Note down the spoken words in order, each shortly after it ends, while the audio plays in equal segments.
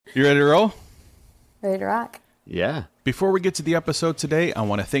You ready to roll? Ready to rock. Yeah. Before we get to the episode today, I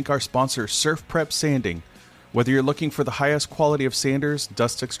want to thank our sponsor, Surf Prep Sanding. Whether you're looking for the highest quality of sanders,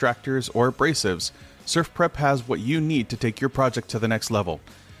 dust extractors, or abrasives, Surf Prep has what you need to take your project to the next level.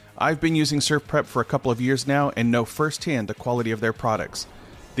 I've been using Surf Prep for a couple of years now and know firsthand the quality of their products.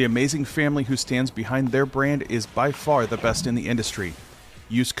 The amazing family who stands behind their brand is by far the best in the industry.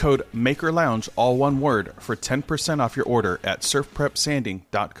 Use code MAKERLOUNGE, all one word, for 10% off your order at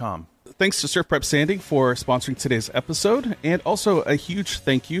surfprepsanding.com. Thanks to Surf Prep Sanding for sponsoring today's episode, and also a huge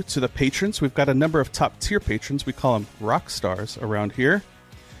thank you to the patrons. We've got a number of top-tier patrons. We call them rock stars around here.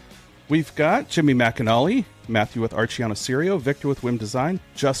 We've got Jimmy McAnally, Matthew with Archiano Serio, Victor with Wim Design,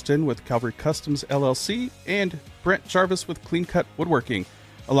 Justin with Calvary Customs LLC, and Brent Jarvis with Clean Cut Woodworking,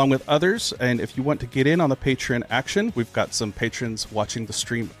 along with others. And if you want to get in on the Patreon action, we've got some patrons watching the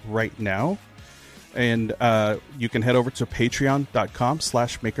stream right now. And you can head over to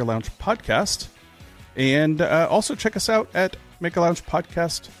patreon.com/MakerLoungePodcast. And also check us out at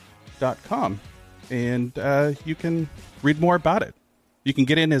MakerLoungePodcast.com. And you can read more about it. You can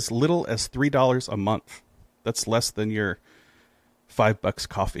get in as little as $3 a month. That's less than your $5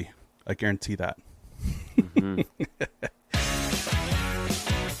 coffee. I guarantee that. Mm-hmm.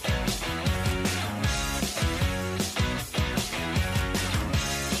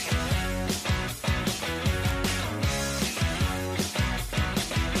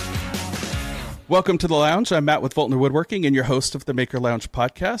 Welcome to the Lounge. I'm Matt with Voltner Woodworking and your host of the Maker Lounge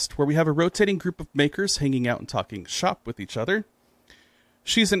podcast, where we have a rotating group of makers hanging out and talking shop with each other.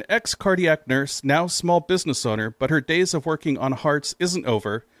 She's an ex-cardiac nurse, now small business owner, but her days of working on hearts isn't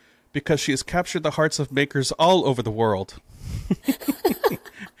over because she has captured the hearts of makers all over the world.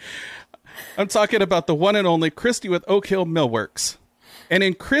 I'm talking about the one and only Christy with Oak Hill Millworks. And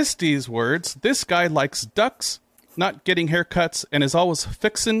in Christy's words, this guy likes ducks, not getting haircuts, and is always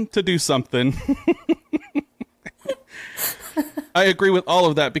fixin' to do something. I agree with all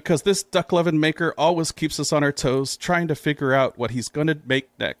of that because this duck-loving maker always keeps us on our toes trying to figure out what he's going to make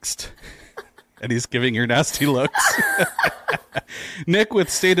next. And he's giving her nasty looks. Nick with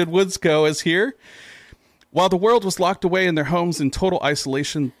Stated Woods Co. is here. While the world was locked away in their homes in total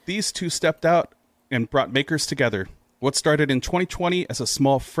isolation, these two stepped out and brought makers together. What started in 2020 as a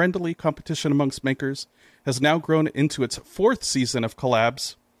small friendly competition amongst makers has now grown into its fourth season of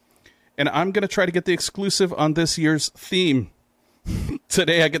Collabs. And I'm going to try to get the exclusive on this year's theme.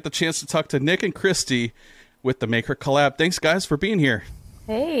 Today I get the chance to talk to Nick and Christy with the Maker Collab. Thanks, guys, for being here.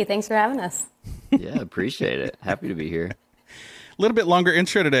 Hey, thanks for having us. Yeah, appreciate it. Happy to be here. A little bit longer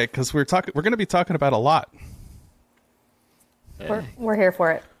intro today because we're going to be talking about a lot. Hey. We're here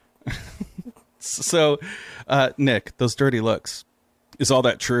for it. So, Nick, those dirty looks, is all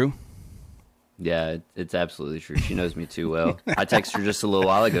that true? Yeah, it's absolutely true. She knows me too well. I texted her just a little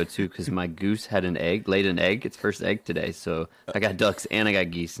while ago, too, because my goose had laid an egg. Its first egg today. So I got ducks and I got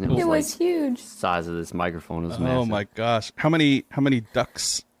geese. And it was huge. The size of this microphone was massive. Oh, my gosh. How many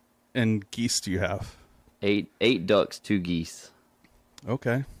ducks and geese do you have? Eight ducks, 2 geese.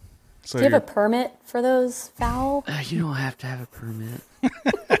 Okay. So do you have a permit for those fowl? You don't have to have a permit.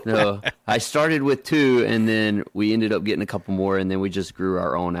 No, I started with 2, and then we ended up getting a couple more, and then we just grew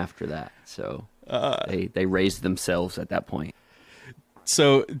our own after that. So they raised themselves at that point.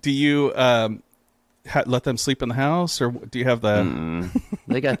 So do you let them sleep in the house, or do you have the...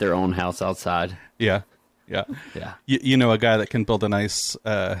 They got their own house outside. Yeah. You know a guy that can build a nice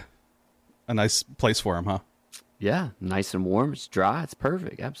place for him, huh? Yeah, nice and warm. It's dry. It's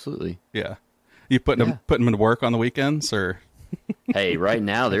perfect. Absolutely. Yeah. You putting them to work on the weekends, or? Hey, right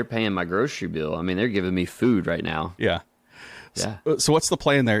now they're paying my grocery bill. I mean, they're giving me food right now. Yeah. Yeah. So what's the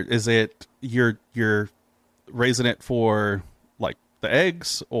plan there? Is it you're raising it for like the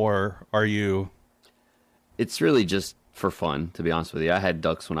eggs, or are you? It's really just for fun, to be honest with you. I had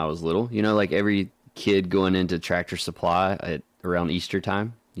ducks when I was little. You know, like every kid going into Tractor Supply around Easter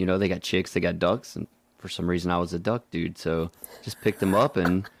time. You know, they got chicks, they got ducks, and for some reason I was a duck dude, so just picked them up,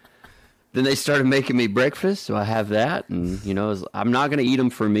 and then they started making me breakfast, so I have that, and you know, I'm not going to eat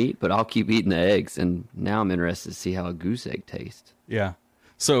them for meat, but I'll keep eating the eggs, and now I'm interested to see how a goose egg tastes. Yeah.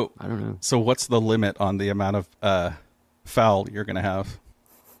 So I don't know. So what's the limit on the amount of fowl you're going to have?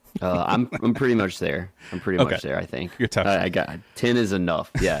 I'm pretty much there. Much there, I think. You're tough. I got 10 is enough.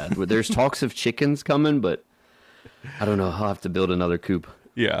 Yeah. There's talks of chickens coming, but I don't know. I'll have to build another coop.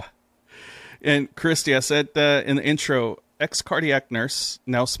 Yeah. And Christy, I said in the intro, ex-cardiac nurse,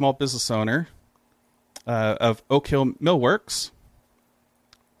 now small business owner of Oak Hill Millworks.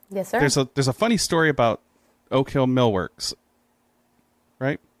 Yes, sir. There's a funny story about Oak Hill Millworks,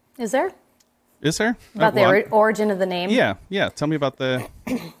 right? Is there? Is there? About the origin of the name? Yeah. Tell me about the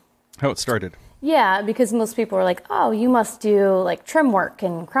how it started. Yeah, because most people are like, oh, you must do like trim work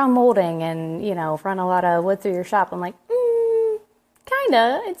and crown molding and, run a lot of wood through your shop. I'm like,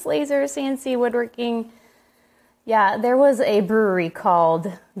 kinda. It's laser, CNC, woodworking. Yeah, there was a brewery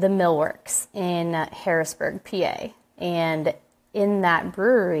called the Millworks in Harrisburg, PA. And in that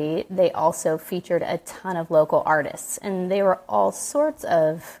brewery, they also featured a ton of local artists. And they were all sorts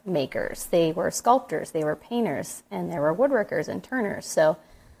of makers. They were sculptors, they were painters, and there were woodworkers and turners. So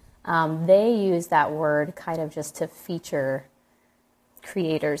they use that word kind of just to feature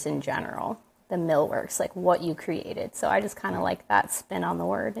creators in general, the millworks, like what you created. So I just kind of like that spin on the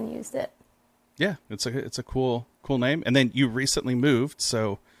word and used it. Yeah, it's a cool name. And then you recently moved,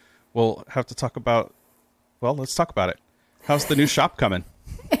 so we'll have to talk about. Well, let's talk about it. How's the new shop coming?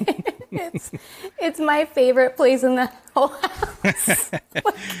 It's my favorite place in the whole house.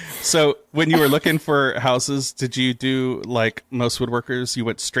 So when you were looking for houses, did you do like most woodworkers? You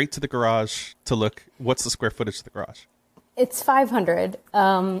went straight to the garage to look. What's the square footage of the garage? It's 500.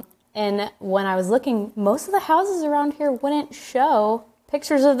 And when I was looking, most of the houses around here wouldn't show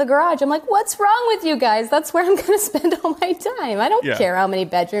pictures of the garage. I'm like, what's wrong with you guys? That's where I'm going to spend all my time. I don't care how many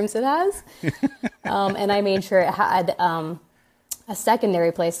bedrooms it has. And I made sure it had a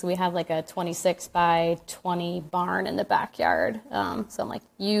secondary place. So we have like a 26 by 20 barn in the backyard. So I'm like,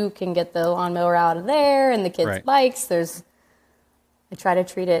 you can get the lawnmower out of there and the kids' bikes. I try to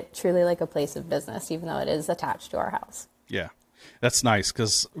treat it truly like a place of business, even though it is attached to our house. Yeah, that's nice,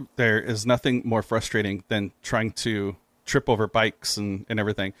 because there is nothing more frustrating than trying to trip over bikes and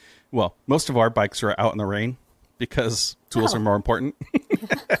everything. Well, most of our bikes are out in the rain because tools are more important.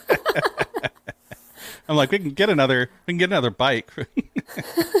 I'm like, we can get another bike.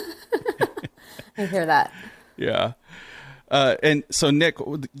 I hear that. Yeah. And so Nick,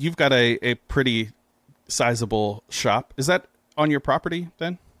 you've got a pretty sizable shop. Is that on your property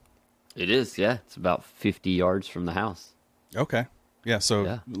then? It is, yeah. It's about 50 yards from the house. Okay. Yeah,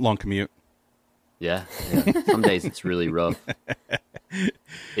 so long commute. Yeah. Some days it's really rough.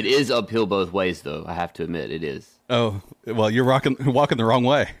 It is uphill both ways, though. I have to admit, it is. Oh, well, you're walking the wrong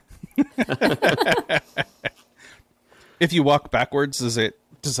way. If you walk backwards, does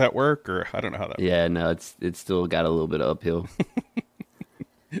that work, or I don't know how that works. Yeah, no, it's still got a little bit of uphill.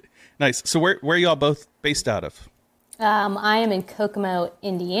 Nice. So where are y'all both based out of? I am in Kokomo,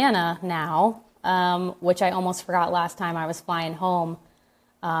 Indiana now, which I almost forgot last time I was flying home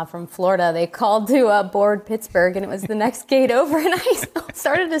from Florida. They called to board Pittsburgh, and it was the next gate over, and I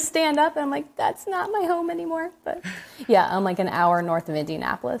started to stand up, and I'm like, that's not my home anymore. But yeah, I'm like an hour north of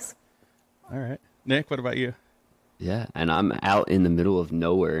Indianapolis. All right. Nick, what about you? Yeah, and I'm out in the middle of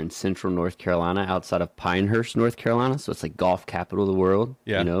nowhere in central North Carolina, outside of Pinehurst, North Carolina. So it's like golf capital of the world.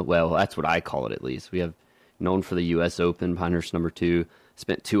 Yeah. Well, that's what I call it, at least. We have known for the U.S. Open, Pinehurst #2.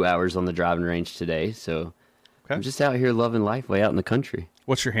 Spent 2 hours on the driving range today. So I'm just out here loving life way out in the country.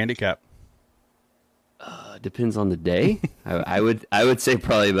 What's your handicap? Depends on the day. I would say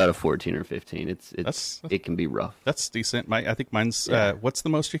probably about a 14 or 15. It can be rough. That's decent. I think mine's, what's the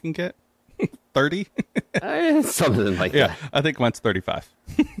most you can get? 30? Something like that. I think mine's 35.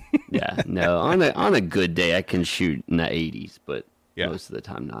 Yeah, no, on a good day I can shoot in the 80s, but most of the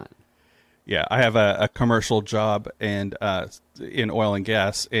time not. Yeah, I have a commercial job and in oil and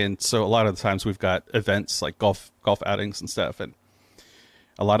gas, and so a lot of the times we've got events like golf outings and stuff, and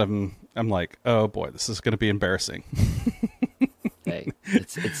a lot of them I'm like, oh boy, this is going to be embarrassing. Hey,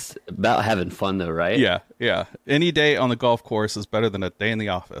 it's about having fun though, right? Yeah. Any day on the golf course is better than a day in the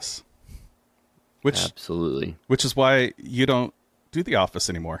office. Absolutely. Which is why you don't do the office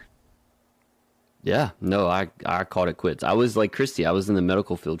anymore. Yeah, no, I called it quits. I was like Christy. I was in the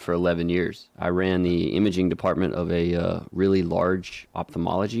medical field for 11 years. I ran the imaging department of a really large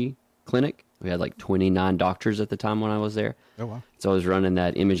ophthalmology clinic. We had like 29 doctors at the time when I was there. Oh, wow. So I was running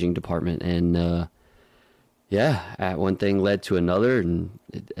that imaging department, and one thing led to another, and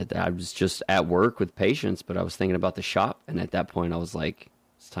I was just at work with patients, but I was thinking about the shop, and at that point I was like,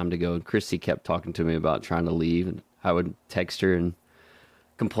 it's time to go. And Christy kept talking to me about trying to leave, and I would text her and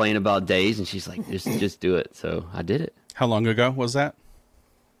complain about days, and she's like, just do it. So I did it. How long ago was that?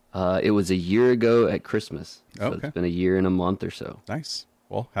 It was a year ago at Christmas. So okay. It's been a year and a month or so. Nice.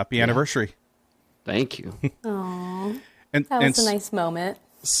 Well, happy anniversary. Thank you. Aww. That was a nice moment.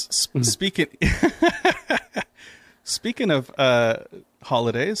 Speaking of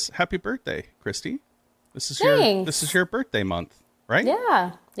holidays, happy birthday, Christy. This is your birthday month, right?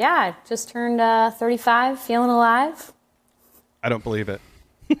 Yeah. I just turned 35, feeling alive. I don't believe it.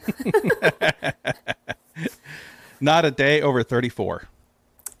 Not a day over 34.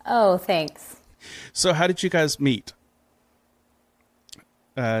 Oh, thanks. So how did you guys meet?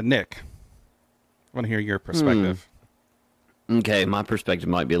 Nick, I want to hear your perspective. Okay, my perspective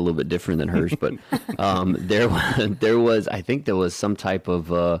might be a little bit different than hers, but there was I think there was some type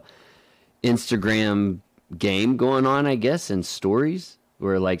of Instagram game going on, I guess, in stories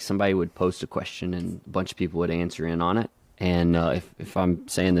where like somebody would post a question and a bunch of people would answer in on it. And if I'm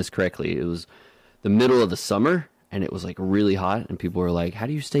saying this correctly, it was the middle of the summer and it was like really hot and people were like, how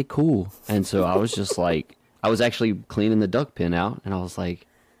do you stay cool? And so I was just like, I was actually cleaning the duck pen out and I was like,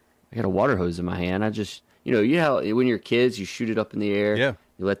 I got a water hose in my hand. I just, you know how when you're kids, you shoot it up in the air. Yeah.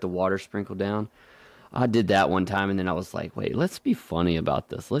 You let the water sprinkle down. I did that one time, and then I was like, wait, let's be funny about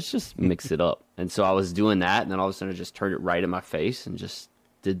this. Let's just mix it up. And so I was doing that, and then all of a sudden I just turned it right in my face and just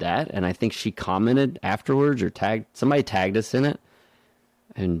did that. And I think she commented afterwards or somebody tagged us in it,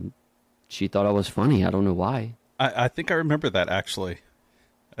 and she thought I was funny. I don't know why. I think I remember that, actually.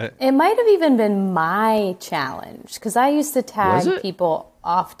 It might have even been my challenge, because I used to tag people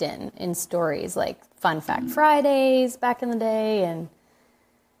often in stories, like Fun Fact Fridays back in the day, and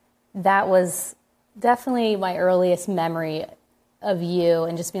that was definitely my earliest memory of you,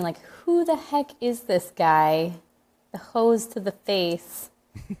 and just being like, who the heck is this guy? The hose to the face.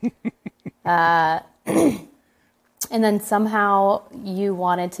 And then somehow you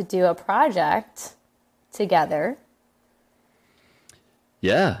wanted to do a project together.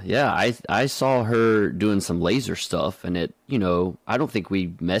 Yeah. I saw her doing some laser stuff, and it, you know, I don't think we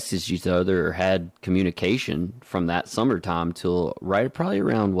messaged each other or had communication from that summertime till probably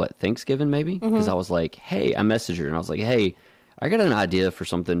around Thanksgiving maybe, because I was like, hey, I messaged her and I was like, hey, I got an idea for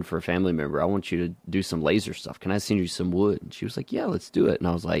something for a family member. I want you to do some laser stuff. Can I send you some wood? And she was like, yeah, let's do it. And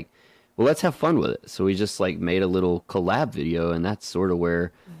I was like, well, let's have fun with it. So we just like made a little collab video, and that's sort of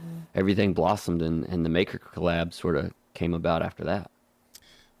where everything blossomed, and the Maker collab sort of came about after that.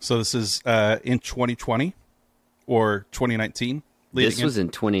 So this is in 2020 or 2019? This was in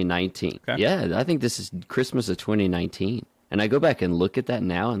 2019. Okay. Yeah, I think this is Christmas of 2019. And I go back and look at that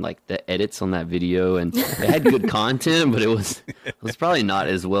now, and like the edits on that video, and it had good content, but it was probably not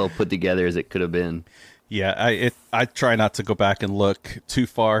as well put together as it could have been. Yeah, I try not to go back and look too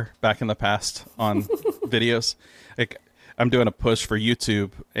far back in the past on videos. Like, I'm doing a push for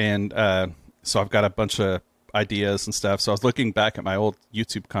YouTube, and so I've got a bunch of ideas and stuff. So I was looking back at my old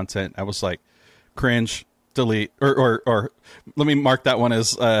YouTube content. I was like, cringe, delete, or let me mark that one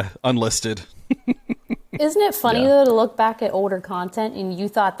as unlisted. Isn't it funny though to look back at older content and you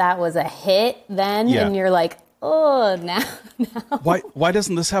thought that was a hit then, and you're like, oh, now. Why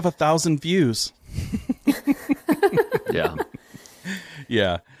doesn't this have 1,000 views?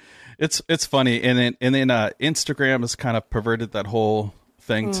 Yeah, it's funny, and then Instagram has kind of perverted that whole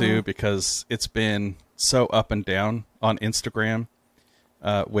thing too, because it's been so up and down on Instagram,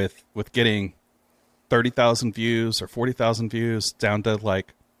 with getting 30,000 views or 40,000 views down to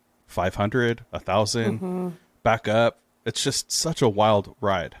like 500, 1,000, back up. It's just such a wild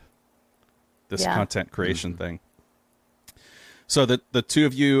ride, this content creation thing. So the two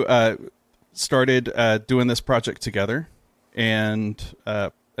of you started doing this project together, and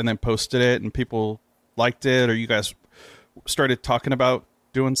then posted it, and people liked it, or you guys started talking about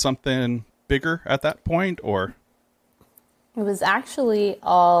doing something bigger at that point, or? It was actually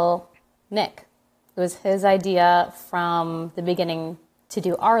all Nick. It was his idea from the beginning to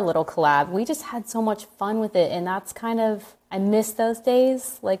do our little collab. We just had so much fun with it, and that's kind of, I miss those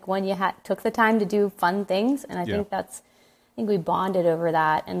days, like when you took the time to do fun things, and I think we bonded over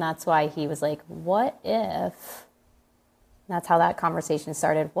that, and that's why he was like, what if, and that's how that conversation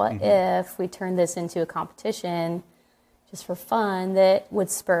started, what if we turned this into a competition just for fun that would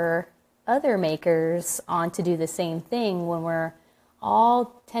spur other makers on to do the same thing when we're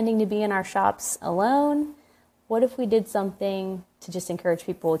all tending to be in our shops alone? What if we did something to just encourage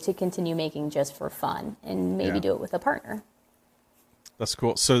people to continue making just for fun, and maybe do it with a partner? That's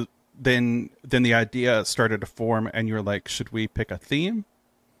cool. So then the idea started to form, and you were like, should we pick a theme?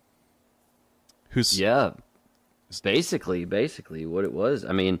 Basically what it was.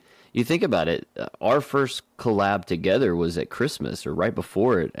 I mean, you think about it, our first collab together was at Christmas or right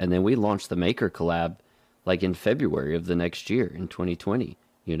before it, and then we launched the Maker collab like in February of the next year in 2020,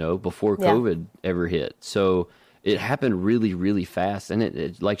 you know, before COVID ever hit. So it happened really, really fast. And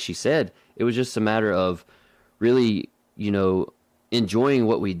it, like she said, it was just a matter of really, you know, enjoying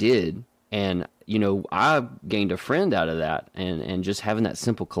what we did. And, you know, I gained a friend out of that, and just having that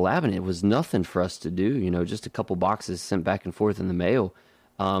simple collab, and it was nothing for us to do, you know, just a couple boxes sent back and forth in the mail.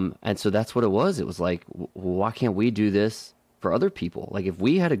 And so that's what it was. It was like, why can't we do this for other people? Like, if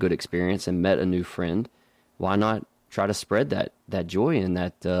we had a good experience and met a new friend, why not try to spread that joy and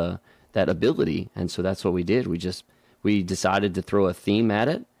that ability? And so that's what we did. We we decided to throw a theme at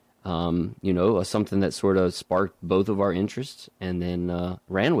it. Something that sort of sparked both of our interests, and then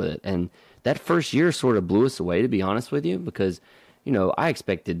ran with it. And that first year sort of blew us away, to be honest with you, because, I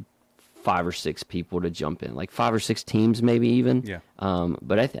expected 5 or 6 people to jump in, like 5 or 6 teams, maybe even. Yeah.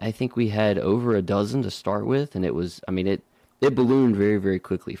 But I think we had over a dozen to start with, and it ballooned very, very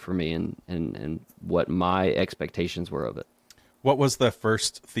quickly for me, and what my expectations were of it. What was the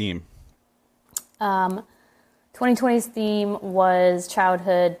first theme? 2020's theme was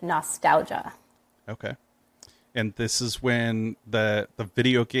childhood nostalgia. Okay. And this is when the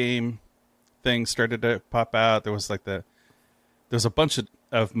video game thing started to pop out. There was there's a bunch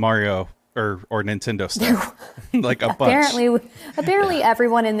of Mario or Nintendo stuff. Like a bunch. Apparently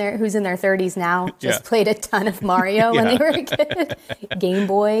everyone in there who's in their 30s now just played a ton of Mario when they were a kid. Game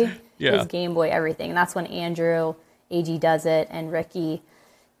Boy. It was Game Boy everything. And that's when Andrew, AG Does It, and Ricky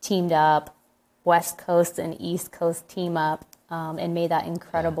teamed up. West Coast and East Coast team up and made that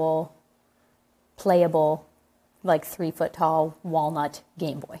incredible, playable, like 3-foot tall walnut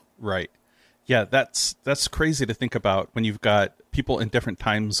Game Boy. Right. Yeah, that's crazy to think about when you've got people in different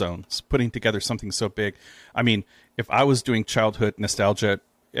time zones putting together something so big. I mean, if I was doing childhood nostalgia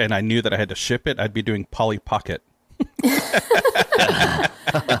and I knew that I had to ship it, I'd be doing Polly Pocket. That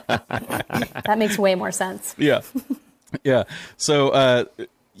makes way more sense. Yeah. Yeah. So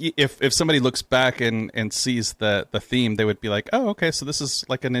if somebody looks back and sees the theme, they would be like, oh, okay, so this is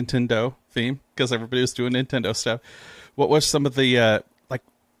like a Nintendo theme because everybody was doing Nintendo stuff. What was some of the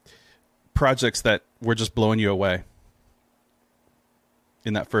projects that were just blowing you away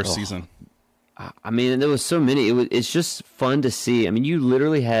in that first season? I mean, there was so many. It's just fun to see. I mean, you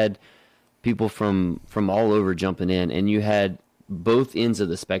literally had people from all over jumping in, and you had both ends of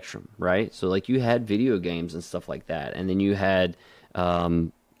the spectrum, right? So like you had video games and stuff like that, and then you had I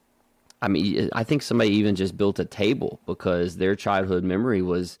think somebody even just built a table because their childhood memory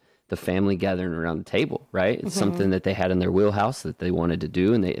was the family gathering around the table, right? It's something that they had in their wheelhouse that they wanted to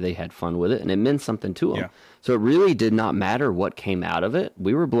do, and they had fun with it, and it meant something to them. Yeah. So it really did not matter what came out of it.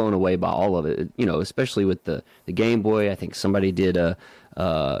 We were blown away by all of it, especially with the Game Boy. I think somebody did like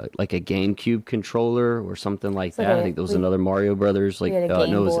a GameCube controller or something like that. I think there was another Mario Brothers, it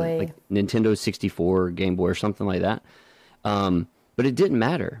was like Nintendo 64 Game Boy or something like that. But it didn't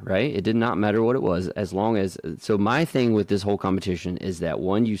matter, right? It did not matter what it was, as long as... So my thing with this whole competition is that,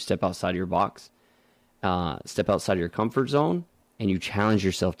 one, you step outside of your box, step outside of your comfort zone, and you challenge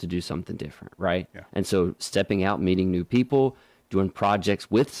yourself to do something different, right? Yeah. And so stepping out, meeting new people, doing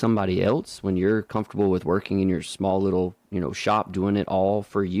projects with somebody else, when you're comfortable with working in your small little, shop, doing it all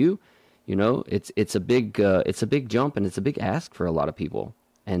for you, it's a big jump, and it's a big ask for a lot of people.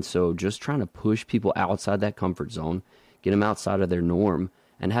 And so just trying to push people outside that comfort zone, get them outside of their norm,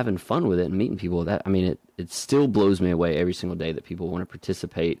 and having fun with it and meeting people. It still blows me away every single day that people want to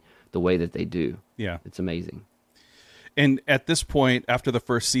participate the way that they do. Yeah. It's amazing. And at this point, after the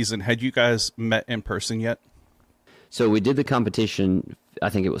first season, had you guys met in person yet? So we did the competition, I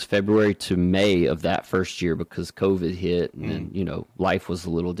think it was February to May of that first year because COVID hit and, life was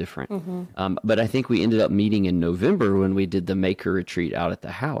a little different. Mm-hmm. But I think we ended up meeting in November when we did the maker retreat out at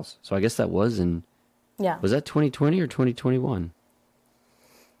the house. So I guess that was in... Yeah. Was that 2020 or 2021?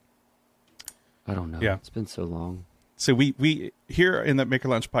 I don't know. Yeah. It's been so long. So we here in the Maker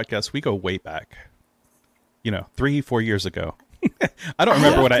Lounge podcast, we go way back, 3-4 years ago. I don't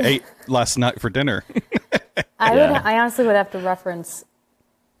remember what I ate last night for dinner. I honestly would have to reference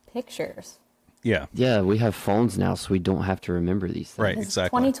pictures. Yeah. Yeah, we have phones now, so we don't have to remember these things. Right,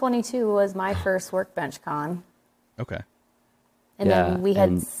 exactly. 2022 was my first workbench con. Okay. And then we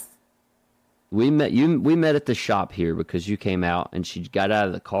had... We met at the shop here because you came out and she got out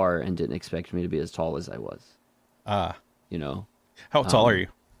of the car and didn't expect me to be as tall as I was. How tall are you?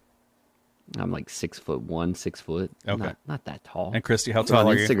 I'm like 6'1", 6 foot. Okay. Not that tall. And Christy, how tall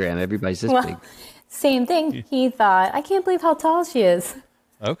are you? On Instagram, everybody's this big. Same thing. He thought, I can't believe how tall she is.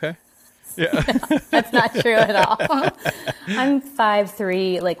 Okay. Yeah. That's not true at all. I'm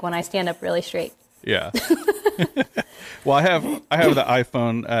 5'3", like when I stand up really straight. Yeah. Well, I have the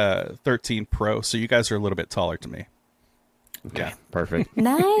iPhone 13 Pro, so you guys are a little bit taller to me. Okay, yeah. Perfect.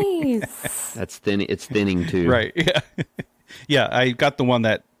 Nice. That's thin. It's thinning too. Right. Yeah. Yeah. I got the one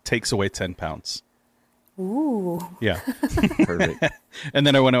that takes away 10 pounds. Ooh. Yeah. Perfect. And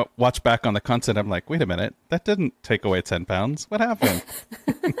then I went to watch back on the content. I'm like, wait a minute, that didn't take away 10 pounds. What happened?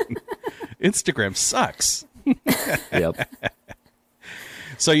 Instagram sucks. Yep.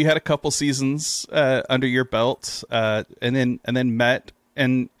 So you had a couple seasons under your belt, and then met,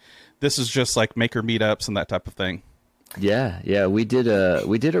 and this is just like maker meetups and that type of thing. Yeah. We did a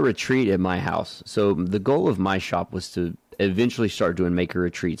retreat at my house. So the goal of my shop was to eventually start doing maker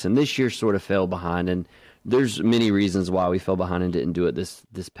retreats, and this year sort of fell behind. And there's many reasons why we fell behind and didn't do it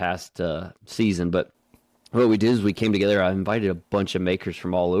this past season. But what we did is we came together. I invited a bunch of makers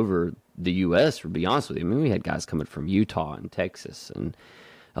from all over the U.S. To be honest with you, I mean, we had guys coming from Utah and Texas and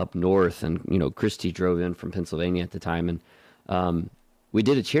up north, and Christy drove in from Pennsylvania at the time, and we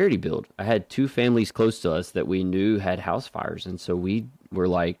did a charity build. I had 2 families close to us that we knew had house fires, and so we were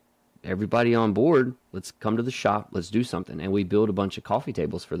like, everybody on board, let's come to the shop, let's do something. And we built a bunch of coffee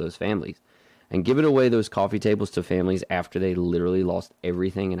tables for those families, and giving away those coffee tables to families after they literally lost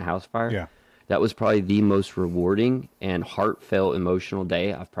everything in a house fire. Yeah. That was probably the most rewarding and heartfelt, emotional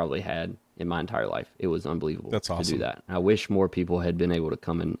day I've probably had in my entire life. It was unbelievable. That's awesome. To do that. I wish more people had been able to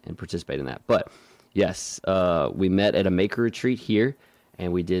come and participate in that. But yes, we met at a maker retreat here,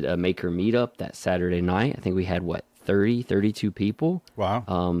 and we did a maker meetup that Saturday night. I think we had 32 people.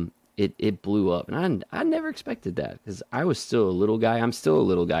 Wow. It blew up, and I never expected that, because I was still a little guy. I'm still a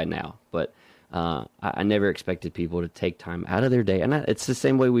little guy now, but I never expected people to take time out of their day. And it's the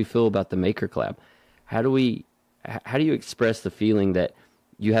same way we feel about the Maker Collab. How do you express the feeling that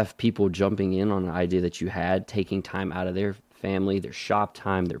you have people jumping in on an idea that you had, taking time out of their family, their shop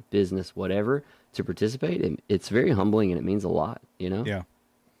time, their business, whatever, to participate? And it's very humbling, and it means a lot, Yeah.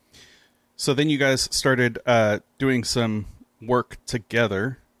 So then you guys started doing some work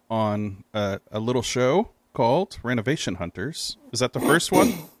together on a little show called Renovation Hunters. Is that the first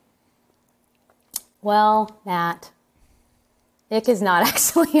one? Well, Matt, Nick is not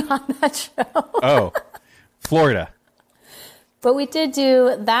actually on that show. Oh, Florida. But we did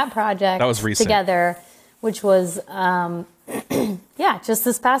do that project That was recent. together, which was, just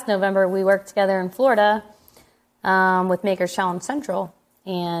this past November, we worked together in Florida with Makers Challenge Central,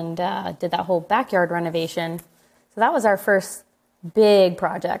 and did that whole backyard renovation. So that was our first big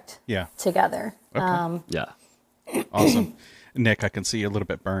project together. Okay. Yeah. Awesome. Nick, I can see you a little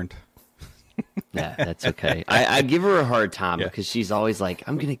bit burned. Yeah, that's okay. I give her a hard time because she's always like,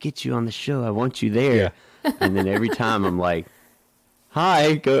 I'm going to get you on the show. I want you there. Yeah. And then every time I'm like,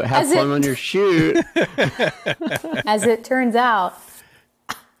 hi, go have fun on your shoot. As it turns out,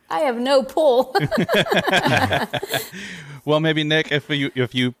 I have no pull. Well, maybe Nick,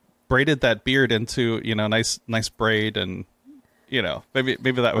 if you braided that beard into, nice braid, and maybe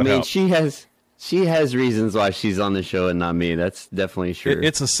that would help. She has reasons why she's on the show and not me. That's definitely true.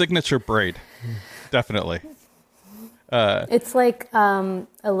 It's a signature braid. Definitely. It's like a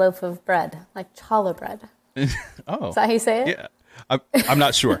loaf of bread, like challah bread. Oh. Is that how you say it? Yeah. I'm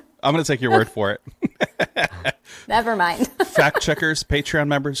not sure. I'm going to take your word for it. Never mind. Fact checkers, Patreon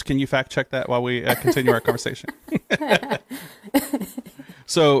members, can you fact check that while we continue our conversation?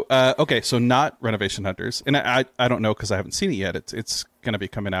 So, okay, so not Renovation Hunters. And I don't know because I haven't seen it yet. It's going to be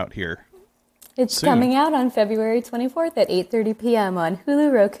coming out here. It's soon. Coming out on February 24th at 8:30 p.m. on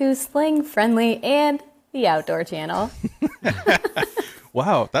Hulu, Roku, Sling, Friendly, and the Outdoor Channel.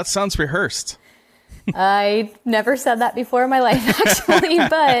 Wow, that sounds rehearsed. I never said that before in my life, actually,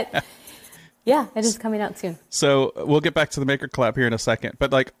 but yeah, it is coming out soon. So we'll get back to the Maker Collab here in a second.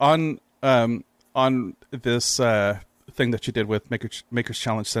 But like on this thing that you did with Makers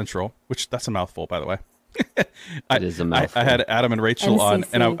Challenge Central, which that's a mouthful, by the way. It is a mouthful. I had Adam and Rachel MCC. on,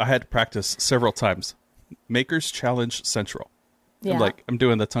 and I had to practice several times. Makers Challenge Central. Yeah. I'm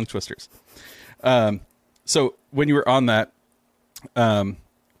doing the tongue twisters. So when you were on that,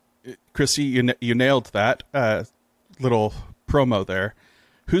 Christy, you nailed that little promo there.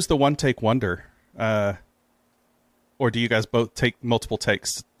 Who's the one take wonder? Or do you guys both take multiple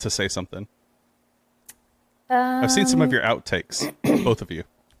takes to say something? I've seen some of your outtakes, both of you.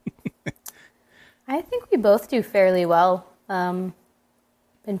 I think we both do fairly well in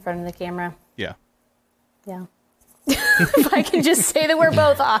front of the camera. Yeah. Yeah. If I can just say that we're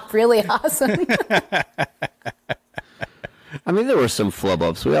both really awesome. I mean, there were some flub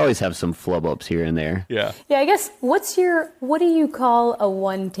ups. We always have some flub ups here and there. Yeah. Yeah, I guess what do you call a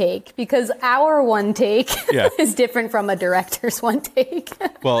one take? Because our one take is different from a director's one take.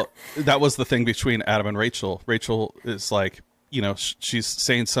 Well, that was the thing between Adam and Rachel. Rachel is like, she's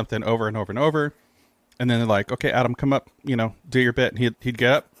saying something over and over and over. And then they're like, okay, Adam, come up, do your bit. And he'd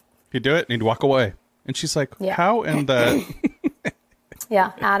get up, he'd do it, and he'd walk away. And she's like, how in the...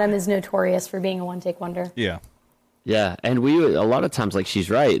 Yeah, Adam is notorious for being a one-take wonder. Yeah. Yeah, and we would, a lot of times, like, she's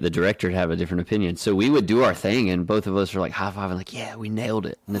right, the director would have a different opinion. So we would do our thing, and both of us are like high-fiving, like, yeah, we nailed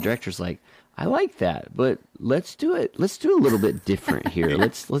it. And the director's like, I like that, but let's do it. Let's do a little bit different here.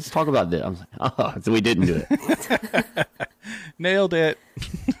 Let's talk about this. I'm like, so we didn't do it. Nailed it.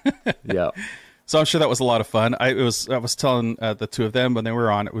 Yeah. So I'm sure that was a lot of fun. I was telling the two of them when they were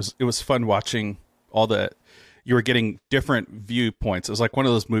on, it was fun watching you were getting different viewpoints. It was like one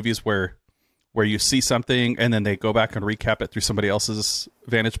of those movies where you see something and then they go back and recap it through somebody else's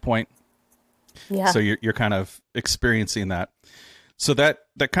vantage point. Yeah. So you're kind of experiencing that. So that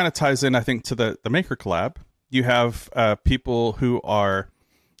kind of ties in, I think, to the Maker Collab. You have people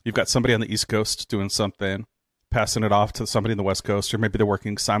you've got somebody on the East Coast doing something, passing it off to somebody in the West Coast, or maybe they're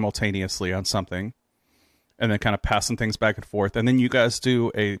working simultaneously on something, and then kind of passing things back and forth. And then you guys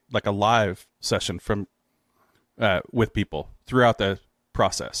do a live session with people throughout the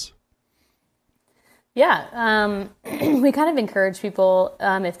process. Yeah, we kind of encourage people,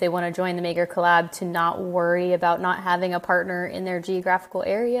 if they want to join the Maker Collab, to not worry about not having a partner in their geographical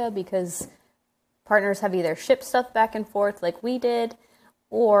area, because partners have either shipped stuff back and forth like we did,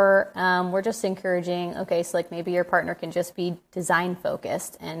 or we're just encouraging, okay, so like maybe your partner can just be design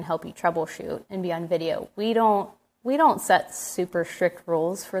focused and help you troubleshoot and be on video. We don't set super strict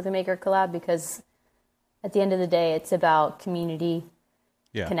rules for the Maker Collab, because at the end of the day, it's about community,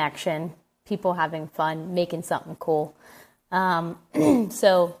 connection, people having fun, making something cool.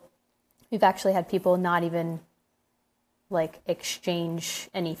 So we've actually had people not even like exchange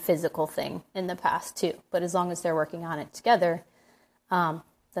any physical thing in the past too. But as long as they're working on it together, then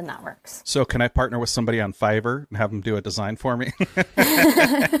that works. So can I partner with somebody on Fiverr and have them do a design for me?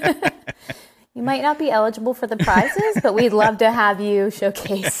 You might not be eligible for the prizes, but we'd love to have you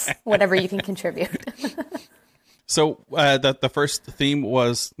showcase whatever you can contribute. So the first theme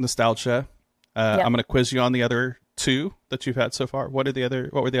was nostalgia. Yep. I'm going to quiz you on the other two that you've had so far. What were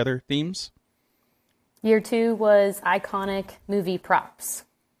the other themes? Year 2 was iconic movie props.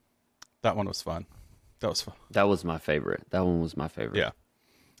 That one was fun. That was my favorite. That one was my favorite. Yeah.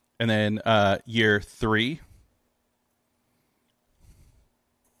 And then year 3.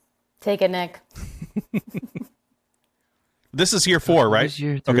 Take it, Nick. This is year 4, right? Was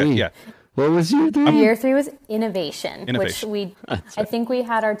year 3? Okay, yeah. What was year 3? Year 3 was innovation. Which I think we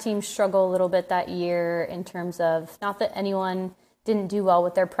had our team struggle a little bit that year in terms of, not that anyone didn't do well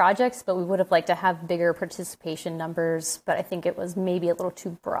with their projects, but we would have liked to have bigger participation numbers. But I think it was maybe a little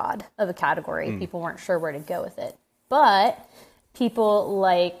too broad of a category. People weren't sure where to go with it. But people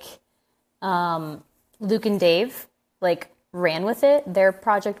like Luke and Dave, ran with it. Their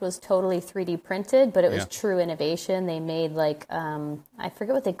project was totally 3D printed, but it was true innovation. They made I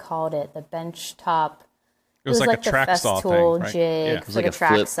forget what they called it, the bench top. It was like a track saw thing, right? Jig Yeah. It was like a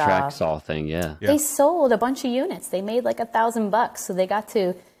flip track saw thing, yeah. They sold a bunch of units. They made like $1,000, so they got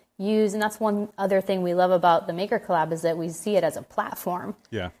to use, and that's one other thing we love about the Maker Collab, is that we see it as a platform.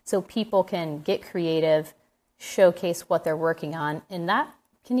 Yeah. So people can get creative, showcase what they're working on, and that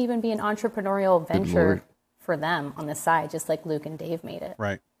can even be an entrepreneurial venture for them on the side, just like Luke and Dave made it.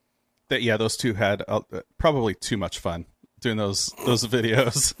 Right. Those two had probably too much fun doing those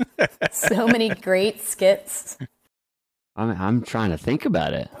videos. So many great skits. I'm trying to think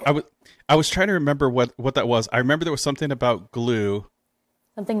about it. I was trying to remember what that was. I remember there was something about glue.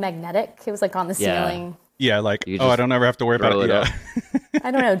 Something magnetic. It was on the ceiling. Yeah, I don't ever have to worry about it. Yeah. I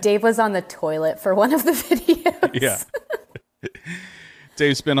don't know. Dave was on the toilet for one of the videos. Yeah.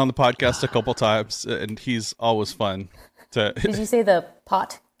 Dave's been on the podcast a couple times, and he's always fun. Did you say the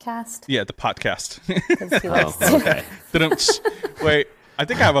podcast? Yeah, the podcast. Okay. Wait, I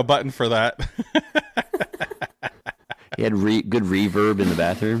think I have a button for that. He had good reverb in the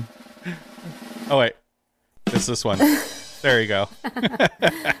bathroom. Oh, wait. It's this one. There you go.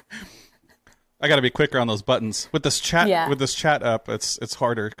 I got to be quicker on those buttons. With this chat up, it's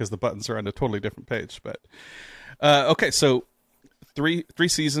harder because the buttons are on a totally different page. But okay, so three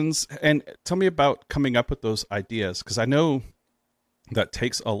seasons, and tell me about coming up with those ideas, because I know that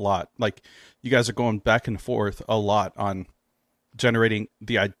takes a lot. Like, you guys are going back and forth a lot on generating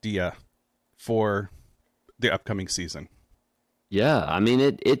the idea for the upcoming season. Yeah, I mean,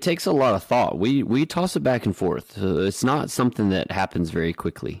 it takes a lot of thought. We toss it back and forth. It's not something that happens very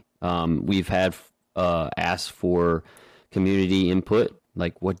quickly. We've had asked for community input,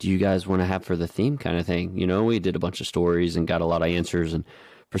 like, what do you guys want to have for the theme, kind of thing. We did a bunch of stories and got a lot of answers, and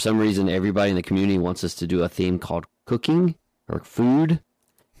for some reason everybody in the community wants us to do a theme called cooking or food,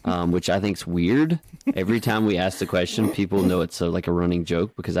 which I think's weird. Every time we ask the question, people know it's like a running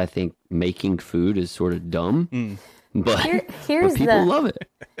joke, because I think making food is sort of dumb. But people love it.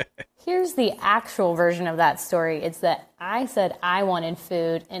 Here's the actual version of that story. It's that I said I wanted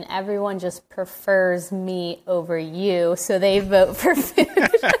food, and everyone just prefers me over you, so they vote for food.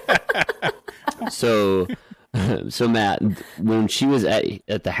 So So Matt, when she was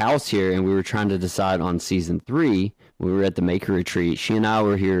at the house here and we were trying to decide on season 3, we were at the maker retreat. She and I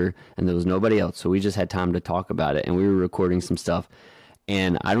were here and there was nobody else. So we just had time to talk about it and we were recording some stuff.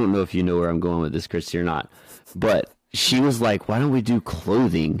 And I don't know if you know where I'm going with this, Christy, or not, but she was like, why don't we do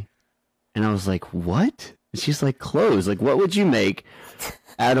clothing? And I was like, what? And she's like, clothes. Like, what would you make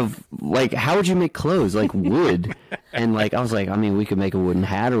out of, like, how would you make clothes? Like wood. And like, I was like, I mean, we could make a wooden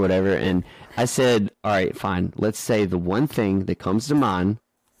hat or whatever. And I said, all right, fine. Let's say the one thing that comes to mind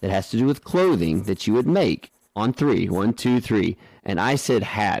that has to do with clothing that you would make on 3. 1, 2, 3. And I said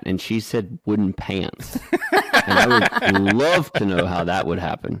hat, and she said wooden pants. And I would love to know how that would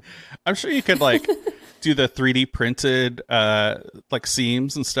happen. I'm sure you could like do the 3D printed like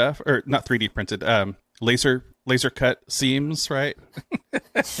seams and stuff, or not 3D printed, laser cut seams, right?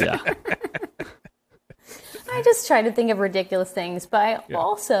 Yeah. I just try to think of ridiculous things, but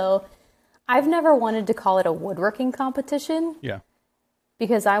I've never wanted to call it a woodworking competition. Yeah.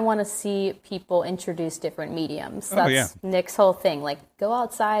 Because I want to see people introduce different mediums. That's Nick's whole thing. Like, go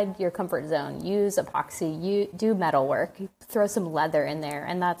outside your comfort zone, use epoxy, you do metalwork, throw some leather in there.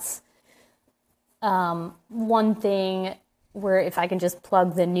 And that's one thing where if I can just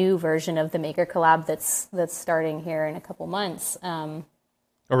plug the new version of the Maker Collab that's starting here in a couple months. Are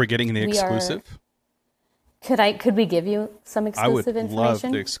we getting the exclusive? Could we give you some exclusive I information? would love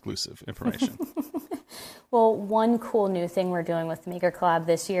the exclusive information. Well, one cool new thing we're doing with Maker Collab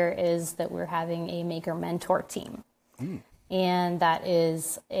this year is that we're having a Maker Mentor team. And that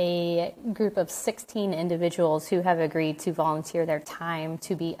is a group of 16 individuals who have agreed to volunteer their time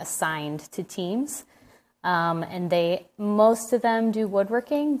to be assigned to teams. And most of them do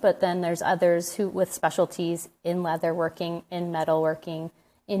woodworking, but then there's others who with specialties in leatherworking, in metalworking,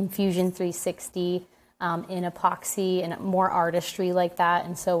 in Fusion 360, in epoxy and more artistry like that.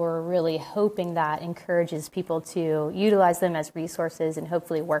 And so we're really hoping that encourages people to utilize them as resources and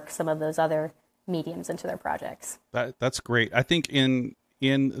hopefully work some of those other mediums into their projects. That's great. I think in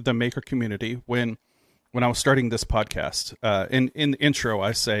the maker community, when I was starting this podcast, in the intro,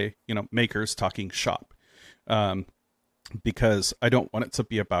 I say, makers talking shop, because I don't want it to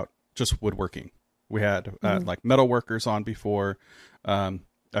be about just woodworking. We had like metal workers on before.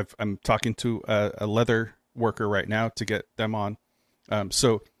 I'm talking to a leather worker right now to get them on.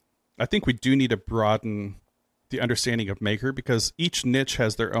 So I think we do need to broaden the understanding of maker because each niche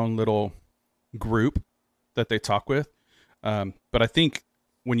has their own little group that they talk with. But I think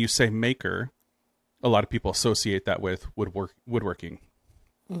when you say maker, a lot of people associate that with woodworking.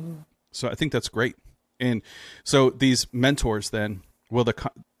 Mm-hmm. So I think that's great. And so these mentors then,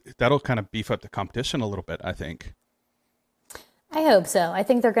 that'll kind of beef up the competition a little bit, I think. I hope so. I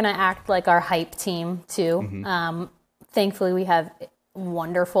think they're going to act like our hype team too. Mm-hmm. Thankfully, we have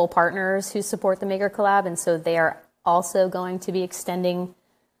wonderful partners who support the Maker Collab, and so they are also going to be extending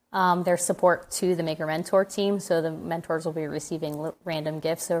their support to the Maker Mentor team. So the mentors will be receiving random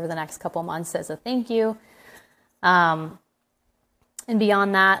gifts over the next couple months as a thank you. And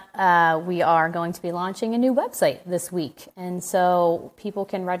beyond that, we are going to be launching a new website this week. And so people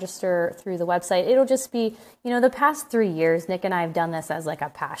can register through the website. It'll just be, the past 3 years, Nick and I have done this as like a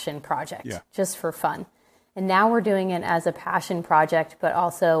passion project, just for fun. And now we're doing it as a passion project, but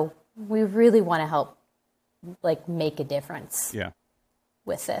also we really want to help like make a difference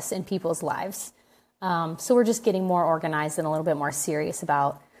with this in people's lives. So we're just getting more organized and a little bit more serious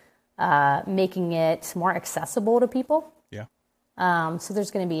about making it more accessible to people. So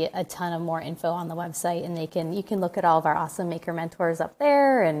there's going to be a ton of more info on the website, and you can look at all of our awesome Maker Mentors up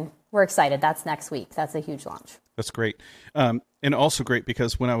there, and we're excited. That's next week. That's a huge launch. That's great. And also great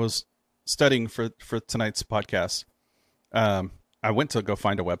because when I was studying for tonight's podcast, I went to go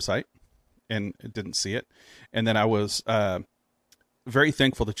find a website and didn't see it. And then I was very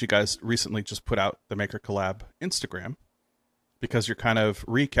thankful that you guys recently just put out the Maker Collab Instagram because you're kind of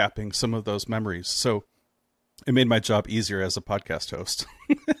recapping some of those memories. So it made my job easier as a podcast host.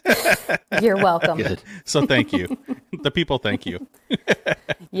 You're welcome. Good. So thank you. The people thank you.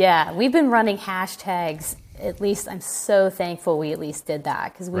 Yeah, we've been running hashtags. At least I'm so thankful we at least did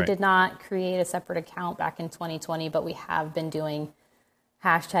that because we did not create a separate account back in 2020, but we have been doing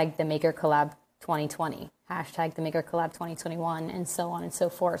hashtag the Maker Collab 2020, hashtag the Maker Collab 2021, and so on and so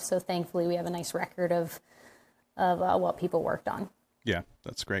forth. So thankfully we have a nice record of what people worked on. Yeah,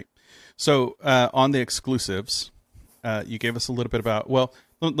 that's great. So on the exclusives, you gave us a little bit about,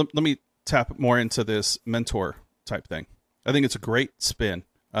 let me tap more into this mentor type thing. I think it's a great spin,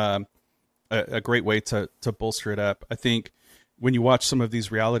 a great way to bolster it up. I think when you watch some of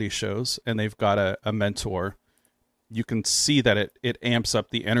these reality shows and they've got a mentor, you can see that it amps up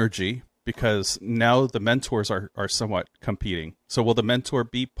the energy because now the mentors are somewhat competing. So will the mentor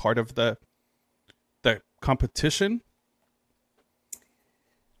be part of the competition?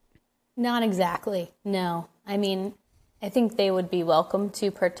 Not exactly. No. I mean, I think they would be welcome to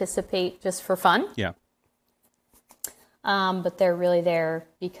participate just for fun. Yeah. But they're really there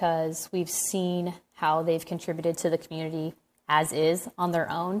because we've seen how they've contributed to the community as is on their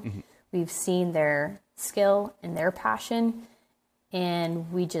own. Mm-hmm. We've seen their skill and their passion,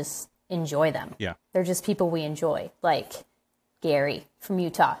 and we just enjoy them. Yeah. They're just people we enjoy, like Gary from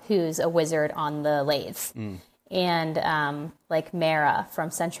Utah, who's a wizard on the lathes. And like Mara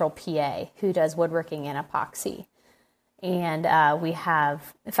from Central PA, who does woodworking and epoxy. And we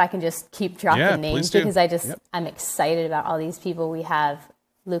have, if I can just keep dropping names, because I'm excited about all these people. We have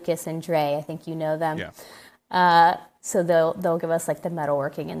Lucas and Dre. I think you know them. Yeah. So they'll give us like the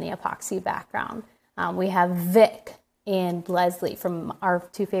metalworking and the epoxy background. We have Vic and Leslie from our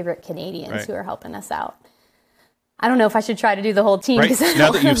two favorite Canadians who are helping us out. I don't know if I should try to do the whole team because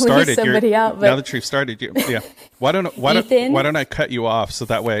now that you've started, out, now that you've started, yeah. Why don't I cut you off so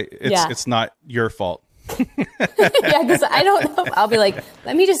that way it's not your fault. Yeah, because I don't know. I'll be like,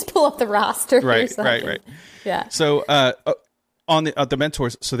 let me just pull up the roster. Right. Yeah. So on the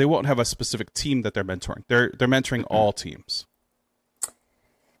mentors, so they won't have a specific team that they're mentoring. They're mentoring all teams.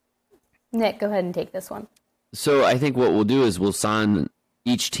 Nick, go ahead and take this one. So I think what we'll do is we'll sign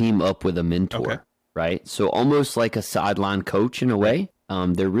each team up with a mentor. Okay. Right. So almost like a sideline coach in a way.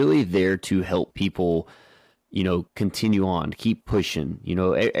 They're really there to help people, continue on, keep pushing.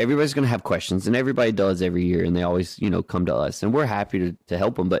 Everybody's going to have questions, and everybody does every year, and they always, come to us, and we're happy to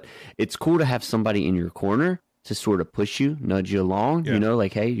help them. But it's cool to have somebody in your corner to sort of push you, nudge you along,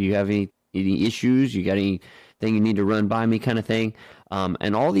 like, hey, do you have any issues? You got anything you need to run by me kind of thing?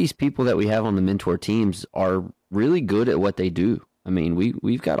 And all these people that we have on the mentor teams are really good at what they do. I mean,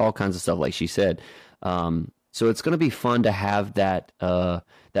 we've got all kinds of stuff, like she said. So it's going to be fun to have that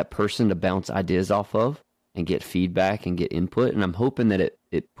person to bounce ideas off of and get feedback and get input. And I'm hoping that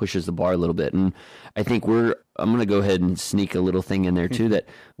it pushes the bar a little bit. And I think I'm going to go ahead and sneak a little thing in there too, that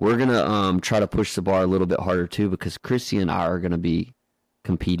we're going to try to push the bar a little bit harder too, because Christy and I are going to be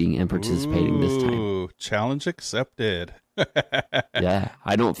competing and participating this time. Challenge accepted. Yeah,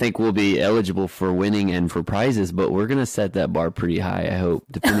 I don't think we'll be eligible for winning and for prizes, but we're going to set that bar pretty high, I hope,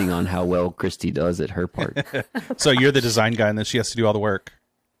 depending on how well Christy does at her part. So you're the design guy, and then she has to do all the work.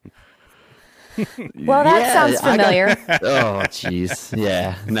 Well, that sounds familiar. Oh, jeez.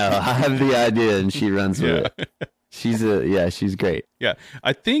 Yeah. No, I have the idea, and she runs with it. She's great. Yeah.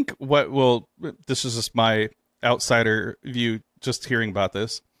 I think this is just my outsider view, just hearing about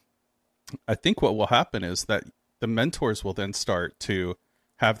this. I think what will happen is that the mentors will then start to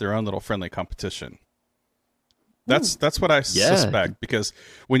have their own little friendly competition. That's what I suspect, because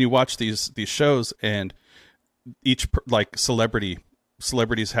when you watch these shows and each like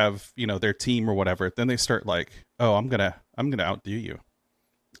celebrities have, their team or whatever, then they start like, oh, I'm gonna outdo you.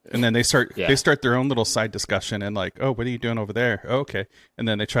 And then they start their own little side discussion and like, oh, what are you doing over there? Oh, okay. And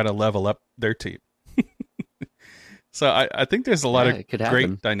then they try to level up their team. So I think there's a lot of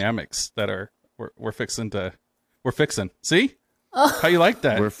great dynamics that we're fixing. See? How you like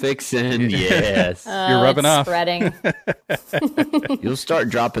that? We're fixing. Yes. You're rubbing off. Spreading. You'll start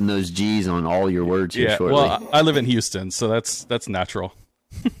dropping those G's on all your words here shortly. Well, I live in Houston, so that's natural.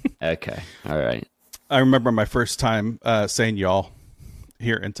 Okay. All right. I remember my first time saying y'all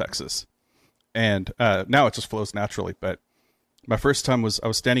here in Texas. And now it just flows naturally. But my first time I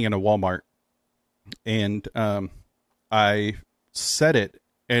was standing in a Walmart, and I said it.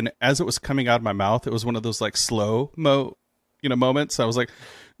 And as it was coming out of my mouth, it was one of those like slow-mo, moments. I was like,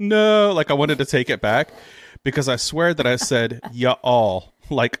 no, like I wanted to take it back, because I swear that I said y'all.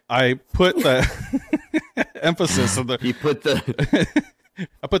 Like I put the emphasis on You put the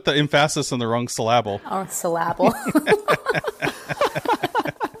I put the emphasis on the wrong syllable. Oh, syllable.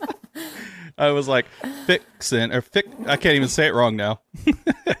 I was like fixin' or I can't even say it wrong now.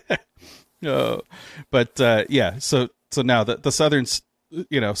 No, but yeah. So now the Southern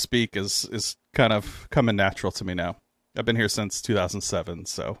speak is kind of coming natural to me now. I've been here since 2007,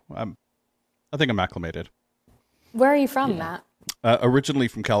 so I think I'm acclimated. Where are you from, Matt? Originally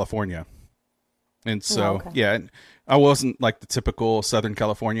from California. And so, I wasn't like the typical Southern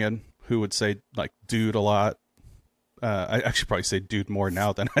Californian who would say like dude a lot. I actually probably say dude more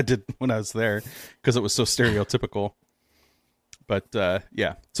now than I did when I was there, because it was so stereotypical. But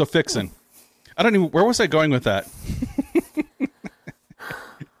so fixin'. I don't even, where was I going with that?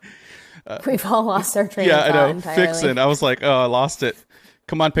 We've all lost our train of thought I know. entirely. Fixin'. I was like, oh, I lost it.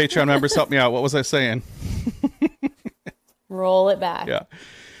 Come on, Patreon members, help me out. What was I saying? Roll it back. Yeah.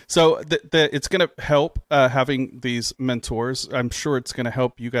 So it's going to help having these mentors. I'm sure it's going to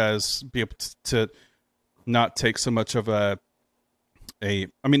help you guys be able to not take so much of I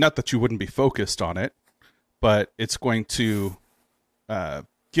mean, not that you wouldn't be focused on it, but it's going to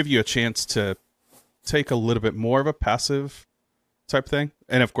give you a chance to take a little bit more of a passive type thing.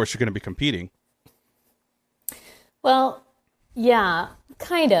 And of course, you're going to be competing. Well, yeah,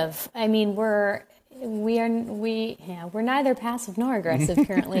 kind of. I mean, we're neither passive nor aggressive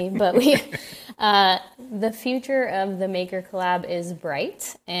currently, but the future of the Maker Collab is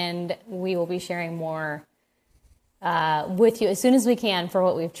bright, and we will be sharing more with you as soon as we can for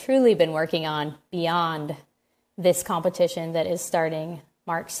what we've truly been working on beyond this competition that is starting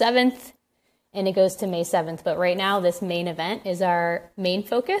March 7th, and it goes to May 7th. But right now, this main event is our main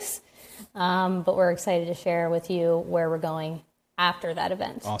focus, but we're excited to share with you where we're going after that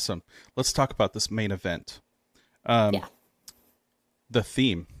event. Awesome. Let's talk about this main event. Yeah. The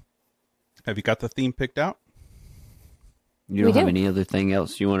theme. Have you got the theme picked out? You don't have any other thing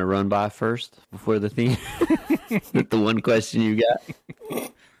else you want to run by first before the theme? The one question you got?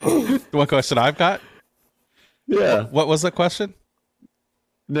 The one question I've got? Yeah. What was the question?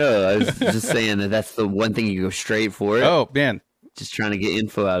 No, I was just saying that's the one thing you go straight for it. Oh, man. Just trying to get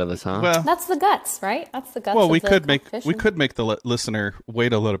info out of us, huh? Well, that's the guts, right? That's the guts. Well, of we the could make the listener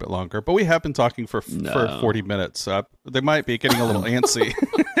wait a little bit longer, but we have been talking for 40 minutes. So they might be getting a little antsy.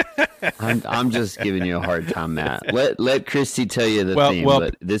 I'm just giving you a hard time, Matt. Let Christy tell you the theme,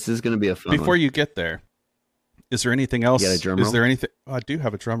 but this is going to be a fun Before one. you get there, is there anything else? You got a drum is roll? there anything? Oh, I do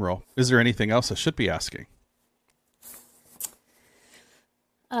have a drum roll. Is there anything else I should be asking?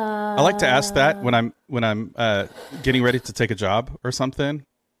 I like to ask that when I'm getting ready to take a job or something.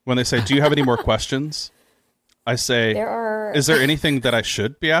 When they say, "Do you have any more questions?" I say, "Is there anything that I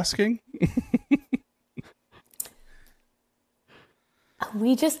should be asking?"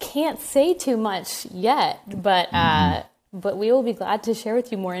 We just can't say too much yet, but we will be glad to share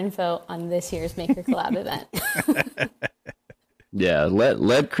with you more info on this year's Maker Collab event. Yeah,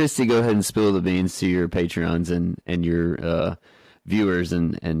 let Christy go ahead and spill the beans to your Patreons and your viewers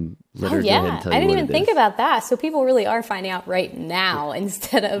and let her go ahead and tell you I didn't what even it think is. about that. So people really are finding out right now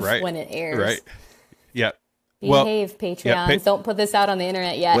instead of when it airs. Right. Yeah. Behave, Patreons. Don't put this out on the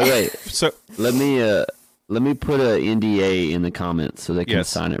internet yet. Wait. So let me put a NDA in the comments so they can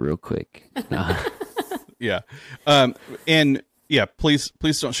sign it real quick. Yeah. And yeah, please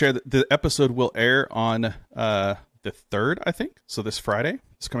don't share. The episode will air on the 3rd, I think. So this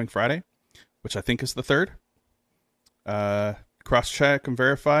coming Friday, which I think is the 3rd. Cross-check and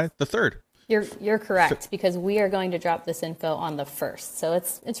verify the 3rd. You're correct, because we are going to drop this info on the 1st. So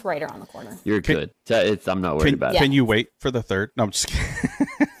it's right around the corner. You're good. I'm not worried about it. Can you wait for the 3rd? No, I'm just kidding.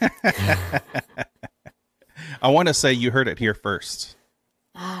 I want to say you heard it here first.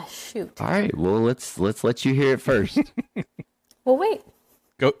 Ah, shoot. All right. Well, let's let you hear it first. Well, wait.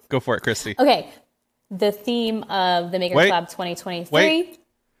 Go for it, Christy. Okay. The theme of the Maker Collab 2023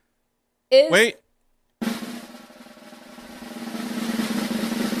 is... Wait.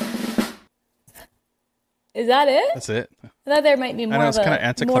 Is that it? That's it. I thought there might be more of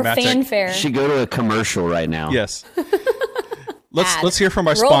more fanfare. Should go to a commercial right now. Yes. Let's hear from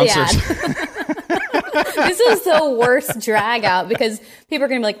our Roll sponsors. This is the worst drag out because people are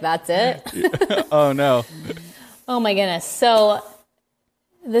going to be like, that's it. Oh, no. Oh, my goodness. So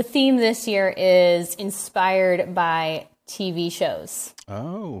the theme this year is inspired by TV shows.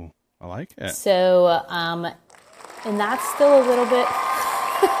 Oh, I like it. So, and that's still a little bit...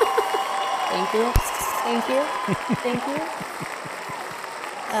 Thank you.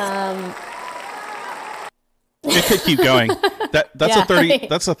 It could keep going. That's a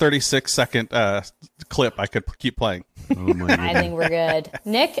 36-second clip I could keep playing. Oh my God. I think we're good.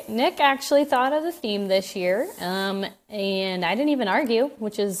 Nick actually thought of the theme this year, and I didn't even argue,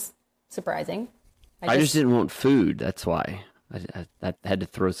 which is surprising. I just didn't want food. That's why I had to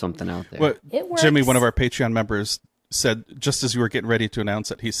throw something out there. Well, it works. Jimmy, one of our Patreon members, said just as you were getting ready to announce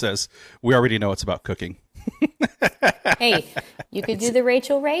it, he says, "We already know it's about cooking." Hey, you could do the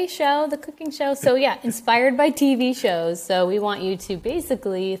Rachel Ray show, the cooking show. So yeah, inspired by TV shows. So we want you to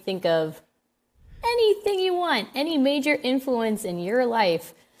basically think of anything you want, any major influence in your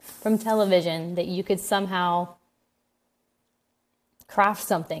life from television that you could somehow craft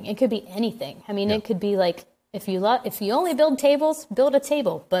something. It could be anything. I mean, It could be like, if you only build tables, build a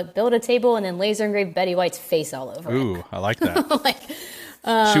table, but build a table and then laser engrave Betty White's face all over it. Ooh, I like that. Like,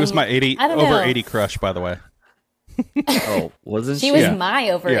 she was my over know. 80 crush, by the way. Oh, wasn't she? She was my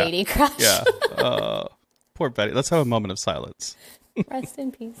over 80 crush. Yeah. Poor Betty. Let's have a moment of silence. Rest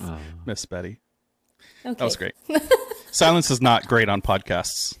in peace. Miss Betty. Okay. That was great. Silence is not great on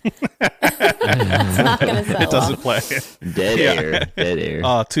podcasts. It's not going to sell. It doesn't play. Dead air. Dead air.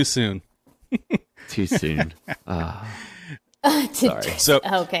 Oh, too soon. Too soon. Sorry. So,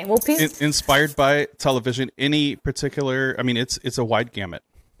 okay. Well, inspired by television, any particular, I mean, it's a wide gamut.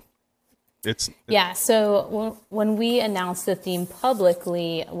 Yeah, so when we announce the theme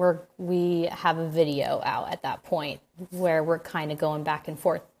publicly, we have a video out at that point where we're kind of going back and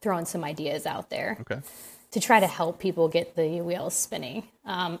forth, throwing some ideas out there to try to help people get the wheels spinning.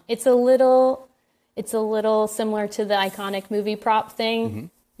 It's a little similar to the iconic movie prop thing. Mm-hmm.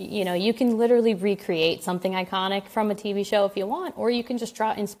 You know, you can literally recreate something iconic from a TV show if you want, or you can just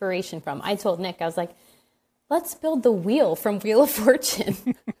draw inspiration from. I told Nick, I was like, let's build the wheel from Wheel of Fortune.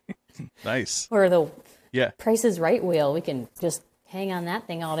 Nice. Or the Price is Right wheel. We can just hang on that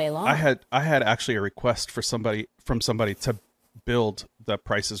thing all day long. I had actually a request from somebody to build the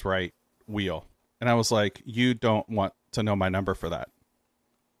Price is Right wheel. And I was like, you don't want to know my number for that.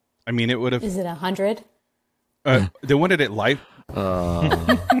 I mean, it would have... Is it 100? They wanted it live.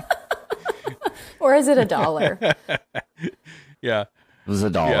 Or is it $1? Yeah. It was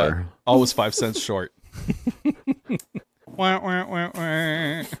 $1. Yeah. Always 5 cents short. Wah, wah, wah,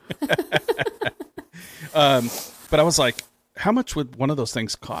 wah. But I was like, how much would one of those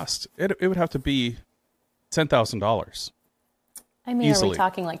things cost? It would have to be $10,000. I mean, easily. Are we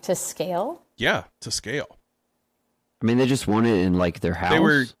talking like to scale? Yeah, to scale. I mean, they just want it in like their house. They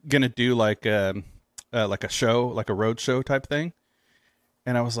were gonna do like a show, like a road show type thing,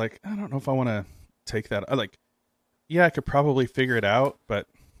 and I was like, I don't know if I want to take that. I could probably figure it out, but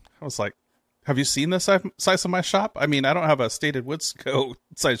I was like, have you seen the size of my shop? I mean, I don't have a Stated Woodsco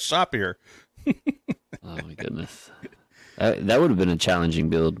size shop here. Oh my goodness, that would have been a challenging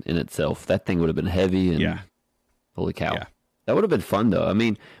build in itself. That thing would have been heavy and holy cow. Yeah. That would have been fun, though. I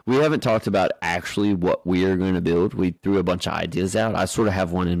mean, we haven't talked about actually what we are going to build. We threw a bunch of ideas out. I sort of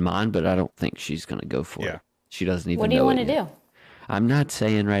have one in mind, but I don't think she's going to go for it. She doesn't even know. What do you want to do? I'm not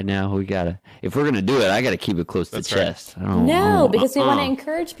saying right now. If we're going to do it, I got to keep it close to chest. No, because we want to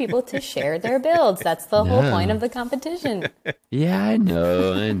encourage people to share their builds. That's the whole point of the competition. Yeah, I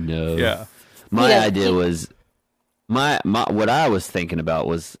know. Yeah. My idea was... what I was thinking about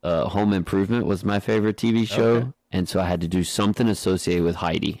was Home Improvement was my favorite TV show. Okay. And so I had to do something associated with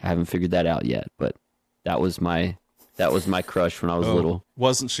Heidi. I haven't figured that out yet, but that was my crush when I was little.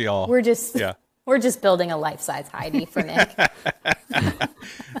 Wasn't she all? We're just building a life-size Heidi for Nick.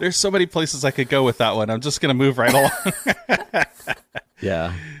 There's so many places I could go with that one. I'm just going to move right along.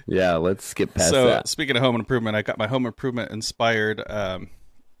 Yeah, let's skip past that. So speaking of Home Improvement, I got my Home Improvement inspired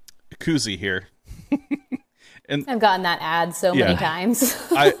koozie here. And I've gotten that ad so many times.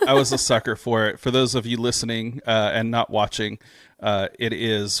 I was a sucker for it. For those of you listening and not watching, it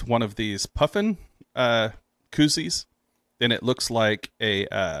is one of these puffin koozies, and it looks like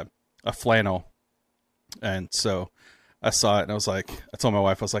a flannel. And so I saw it, and I told my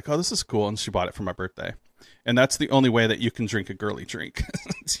wife, I was like, "Oh, this is cool," and she bought it for my birthday. And that's the only way that you can drink a girly drink.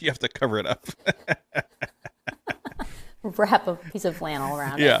 So you have to cover it up. Wrap a piece of flannel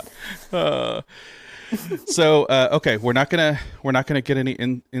around it. Yeah. So okay, we're not gonna get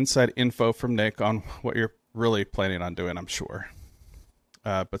any inside info from Nick on what you're really planning on doing, I'm sure,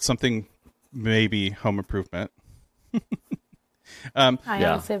 but something maybe Home Improvement. I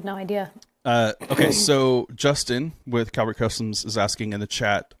honestly have no idea. Okay, so Justin with Calvert Customs is asking in the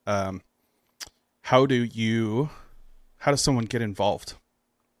chat, how does someone get involved?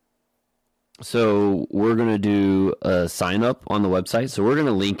 So we're going to do a sign up on the website. So we're going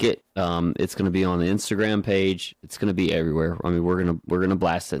to link it. It's going to be on the Instagram page. It's going to be everywhere. I mean, we're going to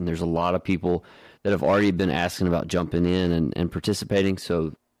blast it. And there's a lot of people that have already been asking about jumping in and participating.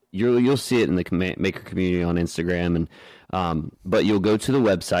 So you'll see it in the maker community on Instagram. And but you'll go to the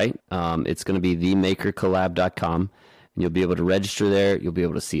website. It's going to be themakercollab.com. And you'll be able to register there. You'll be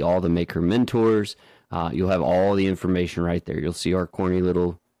able to see all the maker mentors. You'll have all the information right there. You'll see our corny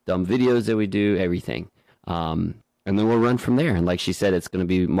little dumb videos that we do, everything. And then we'll run from there. And like she said, it's going to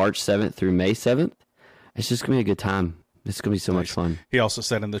be March 7th through May 7th. It's just going to be a good time. It's going to be so much fun. He also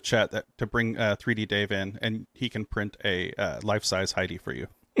said in the chat that to bring 3D Dave in, and he can print a life-size Heidi for you.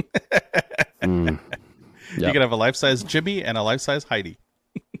 You can have a life-size Jimmy and a life-size Heidi.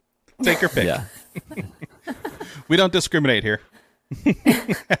 Take your pick. Yeah. We don't discriminate here.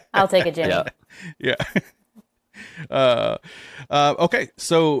 I'll take a Jimmy. Yeah. Okay,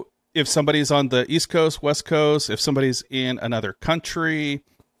 so if somebody's on the East Coast, West Coast, if somebody's in another country,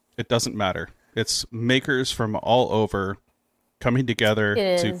 it doesn't matter. It's makers from all over coming together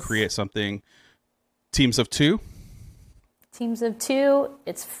to create something. Teams of 2? Teams of 2.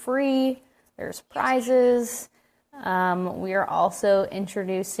 It's free. There's prizes. We are also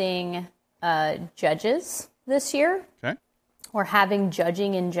introducing judges this year. Okay. We're having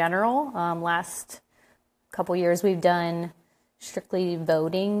judging in general. Last couple years, we've done strictly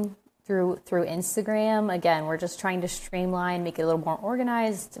voting through Instagram. Again, we're just trying to streamline, make it a little more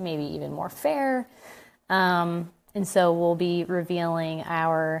organized, maybe even more fair. And so we'll be revealing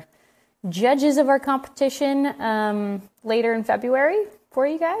our judges of our competition later in February for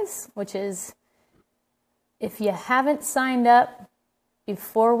you guys, which is, if you haven't signed up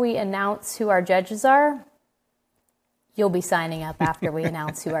before we announce who our judges are, you'll be signing up after we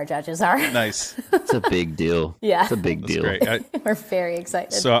announce who our judges are. Nice. It's a big deal. Yeah. It's a big deal. Great. We're very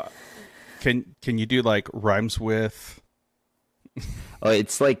excited. So can you do like rhymes with? Oh,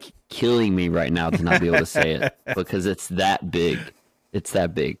 it's like killing me right now to not be able to say it because it's that big. It's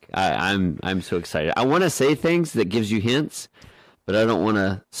that big. I'm so excited. I want to say things that gives you hints, but I don't want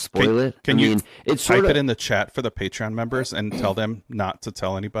to spoil it. Can you it's type it in the chat for the Patreon members and tell them not to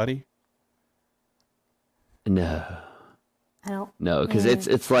tell anybody? No. I don't. No, because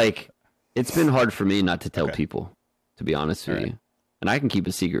it's like, it's been hard for me not to tell people, to be honest with you. And I can keep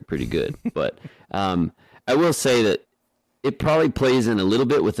a secret pretty good. But I will say that it probably plays in a little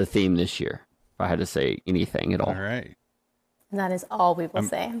bit with the theme this year, if I had to say anything at all. All right. And that is all we will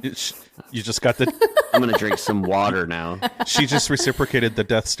say. You just got the... I'm going to drink some water now. She just reciprocated the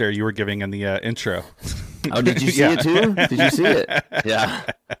death stare you were giving in the intro. Oh, did you see it too? Did you see it? Yeah.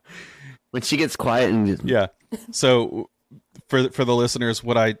 When she gets quiet and... Yeah. So... For the listeners,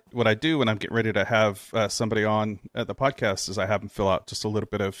 what I do when I'm getting ready to have somebody on at the podcast is I have them fill out just a little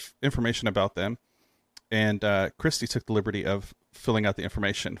bit of information about them, and Christy took the liberty of filling out the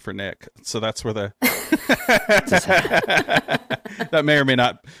information for Nick. So that's where that may or may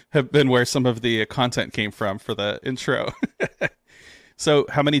not have been where some of the content came from for the intro. So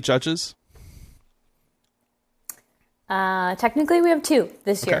how many judges? Technically, we have 2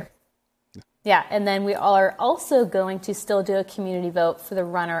 this year. Yeah, and then we are also going to still do a community vote for the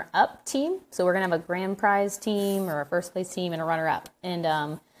runner-up team. So we're going to have a grand prize team or a first place team and a runner-up.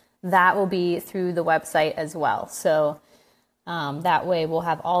 And that will be through the website as well. So that way we'll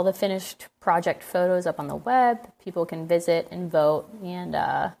have all the finished project photos up on the web. People can visit and vote. And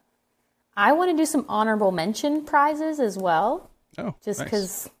I want to do some honorable mention prizes as well. Oh, just nice.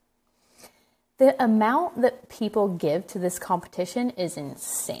 because... the amount that people give to this competition is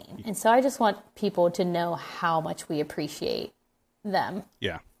insane. And so I just want people to know how much we appreciate them.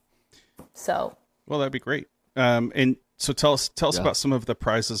 Yeah. So. Well, that'd be great. And so tell us about some of the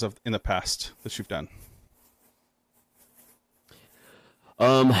prizes in the past that you've done.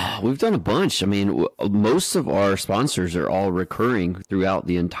 We've done a bunch. I mean, most of our sponsors are all recurring throughout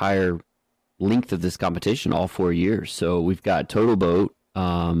the entire length of this competition, all 4 years. So we've got Total Boat,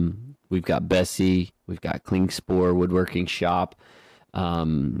 we've got Bessie, we've got Klingspor Woodworking Shop,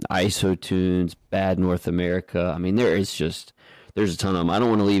 ISO Tunes, Bad North America. I mean, there's a ton of them. I don't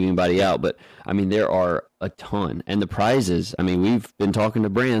want to leave anybody out, but I mean, there are a ton. And the prizes, I mean, we've been talking to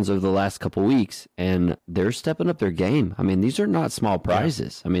brands over the last couple weeks and they're stepping up their game. I mean, these are not small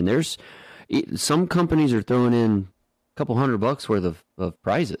prizes. Yeah. I mean, there's some companies are throwing in a couple $100 worth of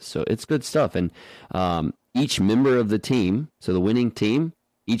prizes. So it's good stuff. And each member of the team, so the winning team,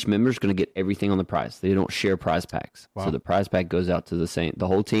 each member is going to get everything on the prize. They don't share prize packs. Wow. So the prize pack goes out to the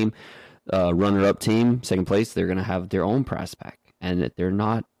whole team. Runner-up team, second place, they're going to have their own prize pack. And they're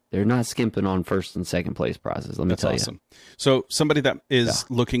not skimping on first and second place prizes. Let me tell you. That's awesome. So somebody that is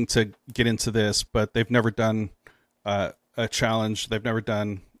looking to get into this, but they've never done a challenge, they've never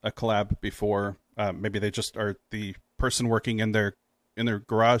done a collab before. Maybe they just are the person working in their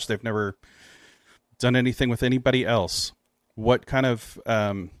garage. They've never done anything with anybody else. What kind of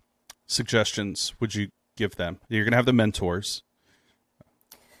suggestions would you give them? You're going to have the mentors.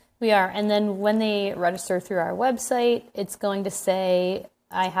 We are. And then when they register through our website, it's going to say,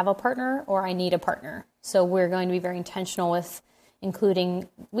 I have a partner or I need a partner. So we're going to be very intentional with including,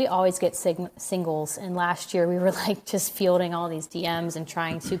 we always get singles. And last year we were like just fielding all these DMs and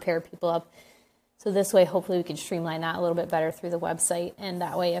trying to pair people up. So this way, hopefully we can streamline that a little bit better through the website. And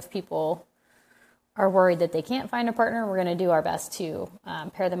that way, if people are worried that they can't find a partner, we're going to do our best to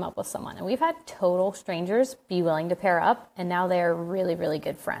pair them up with someone. And we've had total strangers be willing to pair up, and now they're really, really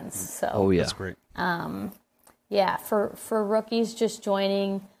good friends. So, that's great. Yeah, for rookies just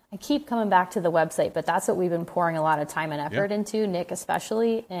joining, I keep coming back to the website, but that's what we've been pouring a lot of time and effort into, Nick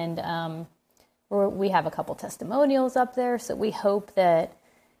especially. And we have a couple testimonials up there, so we hope that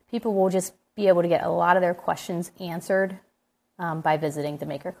people will just be able to get a lot of their questions answered by visiting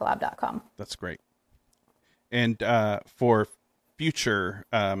themakercollab.com. That's great. And for future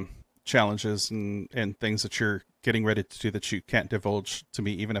challenges and things that you're getting ready to do that you can't divulge to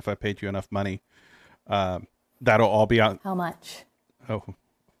me, even if I paid you enough money. That'll all be on. How much? Oh,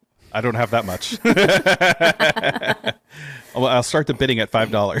 I don't have that much. Well, I'll start the bidding at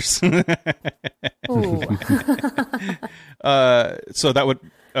 $5. So that would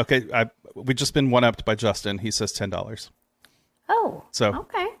we just been one-upped by Justin. He says $10. Oh, so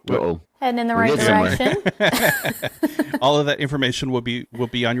okay. Uh-oh. Heading in the right direction. All of that information will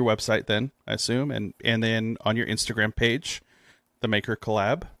be on your website then, I assume, and then on your Instagram page, the Maker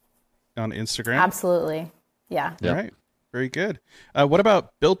Collab on Instagram. Absolutely. Yeah. All right. Very good. What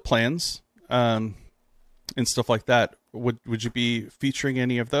about build plans and stuff like that? Would you be featuring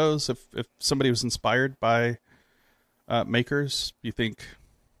any of those if somebody was inspired by makers? You think?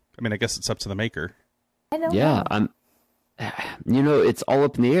 I mean, I guess it's up to the maker. I don't know. It's all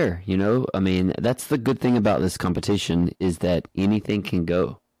up in the air. I mean, that's the good thing about this competition is that anything can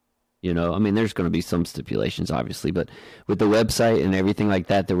go. I mean, there's going to be some stipulations, obviously, but with the website and everything like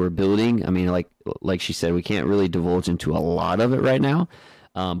that we're building, I mean, like she said, we can't really divulge into a lot of it right now,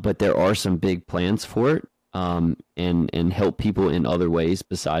 but there are some big plans for it, and help people in other ways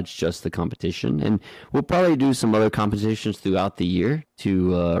besides just the competition. And we'll probably do some other competitions throughout the year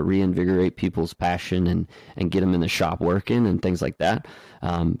to reinvigorate people's passion and get them in the shop working and things like that.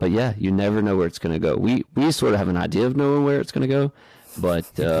 But yeah, you never know where it's going to go. We sort of have an idea of knowing where it's going to go.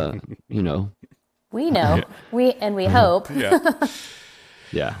 But we know, Yeah. we hope. Yeah.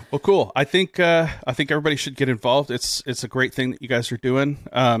 Yeah. Well, cool. I think everybody should get involved. It's a great thing that you guys are doing.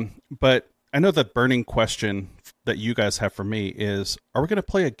 But I know the burning question that you guys have for me is: are we going to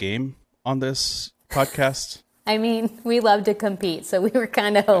play a game on this podcast? I mean, we love to compete, so we were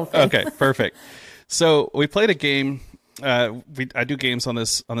kind of hoping. Okay, perfect. So we played a game. I do games on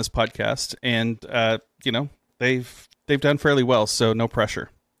this podcast, and they've done fairly well. So no pressure.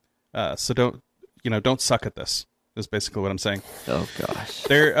 So don't suck at this. Is basically what I'm saying. Oh gosh.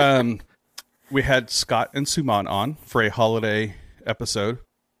 We had Scott and Suman on for a holiday episode,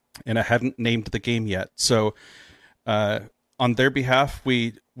 and I hadn't named the game yet. So on their behalf,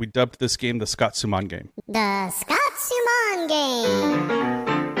 we dubbed this game the Scott Suman game. The Scott Suman game.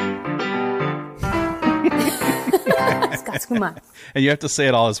 Scott Suman. And you have to say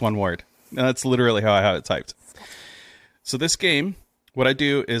it all as one word. And that's literally how I have it typed. So this game, what I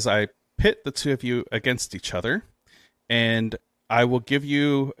do is I pit the two of you against each other, and I will give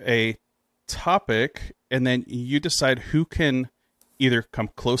you a topic, and then you decide who can either come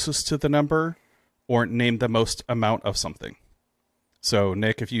closest to the number or name the most amount of something. So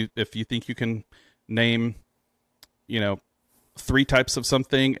Nick, if you think you can name, 3 types of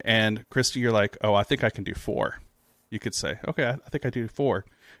something, and Christy, you're like, oh, I think I can do 4. You could say, okay, I think I do 4.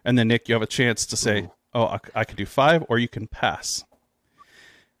 And then Nick, you have a chance to say, oh, I could do 5, or you can pass.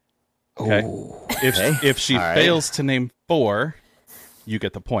 Okay. If she fails to name 4, you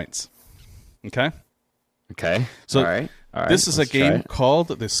get the points. Okay. Okay. So all right. This is a game called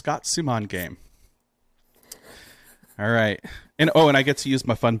the Scott Suman game. All right. And I get to use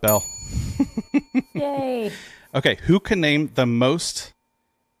my fun bell. Yay. Okay. Who can name the most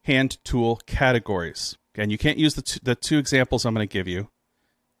hand tool categories? Okay, and you can't use the two examples I'm going to give you,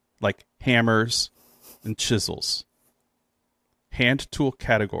 like hammers and chisels. Hand tool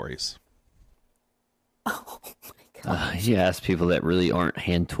categories. Oh my god! You ask people that really aren't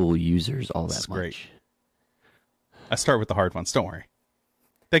hand tool users all that That's much. great. I start with the hard ones. Don't worry,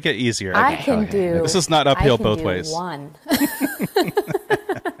 they get easier. I can do. This is not uphill both ways. 1.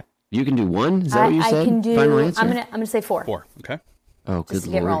 You can do 1. Is that what you said? I can do. Final answer? I'm gonna say 4. 4. Okay. Oh, good Just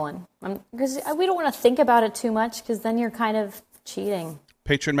to get lord. rolling. Because we don't want to think about it too much, because then you're kind of cheating.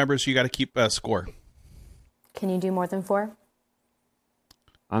 Patron members, you got to keep score. Can you do more than 4?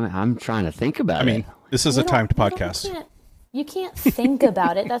 I'm trying to think about it. I mean, this is a timed podcast. You can't think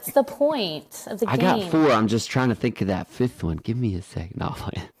about it. That's the point of the game. I got 4. I'm just trying to think of that 5th one. Give me a second. No,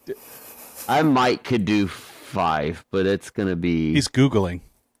 I could do 5, but it's gonna be. He's Googling.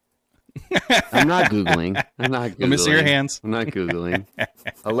 I'm not Googling. Let me see your hands. I'm not Googling.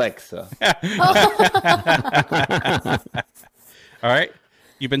 Alexa. All right.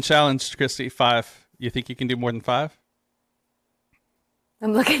 You've been challenged, Christy. 5. You think you can do more than 5?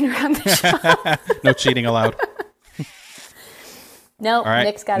 I'm looking around the shop. No cheating allowed. No, All right,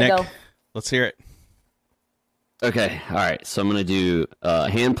 Nick's got to Nick, go. Let's hear it. Okay. All right. So I'm gonna do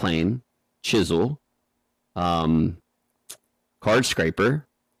hand plane, chisel, card scraper.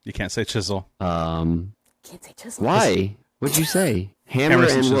 You can't say chisel. Can't say chisel. Why? What'd you say? Hammer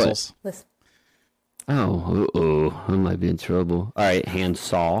Hammers and what? chisels. Listen. Oh, I might be in trouble. All right, hand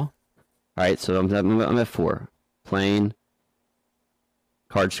saw. All right, so I'm at 4. Plane,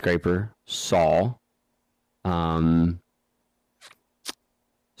 card scraper, saw,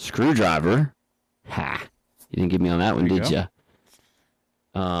 screwdriver. Ha! You didn't get me on that one, did you?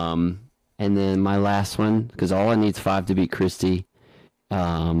 And then my last one, because all I need is 5 to beat Christy.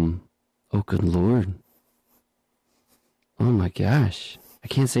 Oh, good Lord. Oh my gosh. I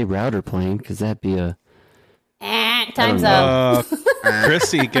can't say router plane because that'd be a... Time's up.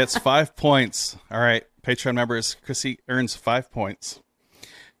 Christy gets 5 points. All right, Patreon members, Christy earns 5 points.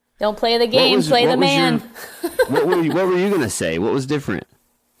 Don't play the game, play the man. What were you going to say? What was different?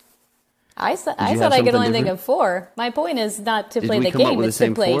 I said I could only think of 4. My point is not to play the game, it's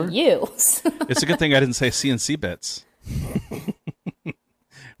to play 4? you. It's a good thing I didn't say CNC bits.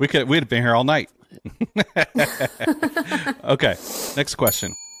 We'd have been here all night. Okay, next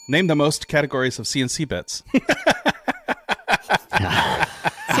question. Name the most categories of CNC bits.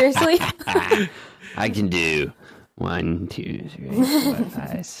 Seriously? I can do 1, 2, 3, 4,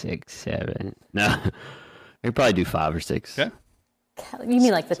 5, 6, 7. No, I could probably do 5 or 6. Okay. You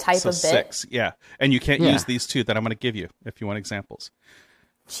mean like the type of bit? 6, yeah. And you can't use these 2 that I'm going to give you if you want examples.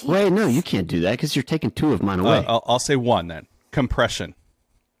 Jeez. Wait, no, you can't do that because you're taking 2 of mine away. I'll say 1 then. Compression.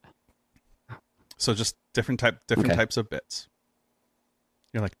 So just different types of bits.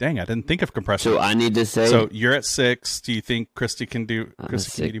 You're like, dang, I didn't think of compression. So I need to say... So you're at 6. Do you think Christy can do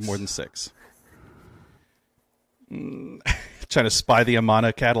more than 6? Trying to spy the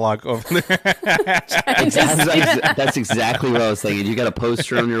Amana catalog over there. That's exactly what I was thinking. You got a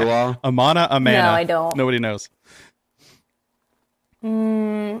poster on your wall? Amana. No, I don't. Nobody knows.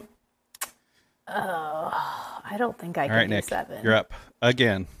 I don't think I can All right, do Nick, 7. you're up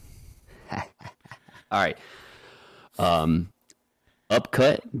again. All right.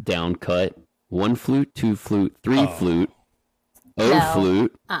 Upcut, downcut, 1 flute, 2 flute, 3 flute, No.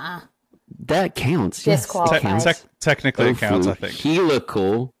 flute. That counts. Yes, Disqualified. Technically, it counts. flute, I think.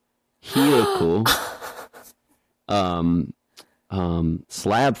 Helical.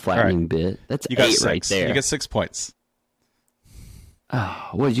 Slab flattening bit. That's You got 8 6. right there. You get 6 points.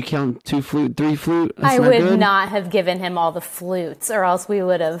 What did you count? 2 flute, 3 flute? That's I would good? not have given him all the flutes, or else I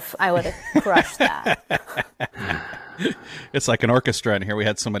would have crushed that. It's like an orchestra in here. We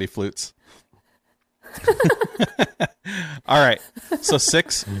had so many flutes. All right. So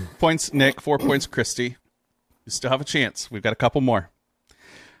 6 points, Nick. 4 points, Christy. You still have a chance. We've got a couple more.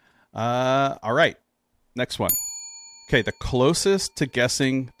 All right. Next one. Okay. The closest to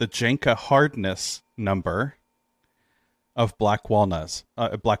guessing the Jenka hardness number of black walnut.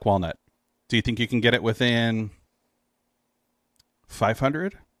 Do you think you can get it within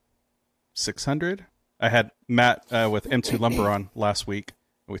 500? 600? I had Matt with M2 Lumber on last week.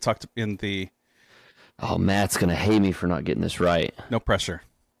 We talked in the... Oh, Matt's going to hate me for not getting this right. No pressure.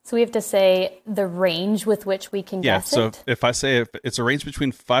 So we have to say the range with which we can guess so it? if I say if it's a range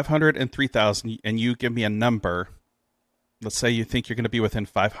between 500 and 3,000 and you give me a number, let's say you think you're going to be within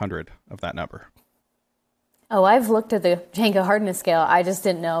 500 of that number. Oh, I've looked at the Jenga hardness scale. I just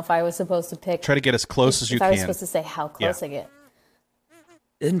didn't know if I was supposed to pick... Try to get as close as you if can. I was supposed to say how close I get.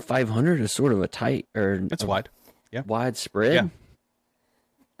 Isn't 500 is sort of a tight or It's wide. Yeah. wide spread?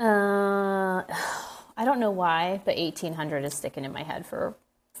 I don't know why, but 1,800 is sticking in my head for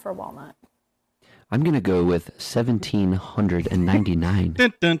walnut. I'm going to go with 1,799.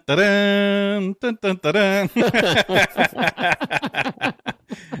 Dun, dun, dun, dun, dun, dun,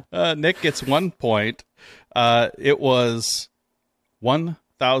 dun. Nick gets 1 point. It was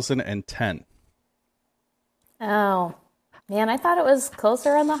 1,010. Oh, man, I thought it was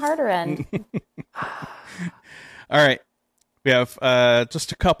closer on the harder end. All right. We have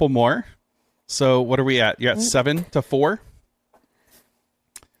just a couple more. So what are we at? You're at 7 to 4?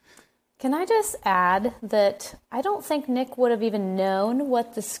 Can I just add that I don't think Nick would have even known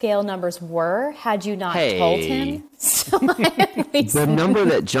what the scale numbers were had you not told him. So the number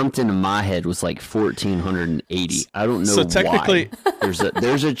that jumped into my head was like 1,480. I don't know so technically, why.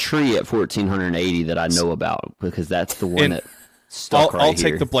 There's a tree at 1,480 that I know about because that's the one that stuck right I'll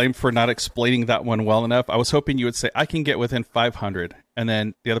here. take the blame for not explaining that one well enough. I was hoping you would say, I can get within 500. And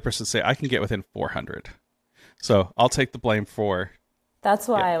then the other person would say, I can get within 400. So I'll take the blame for... That's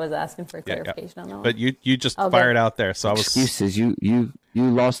why I was asking for clarification on that one. But you just fired out there. So I was... Excuses. You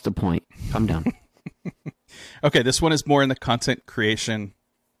lost the point. Calm down. Okay, this one is more in the content creation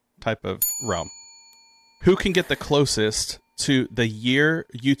type of realm. Who can get the closest to the year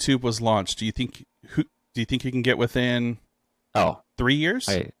YouTube was launched? Do you think you can get within 3 years?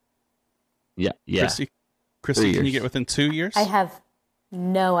 Yeah. Christy, can you get within 2 years? I have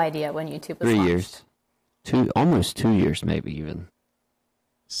no idea when YouTube was 3 launched. years. Almost 2 years, maybe even.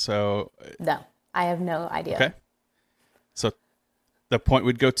 So no, I have no idea. Okay. So The point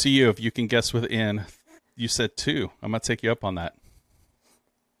would go to you if you can guess within. You said 2. I'm gonna take you up on that.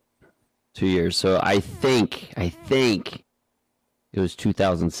 2 years. So I think it was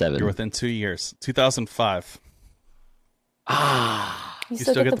 2007. You're within 2 years. 2005. You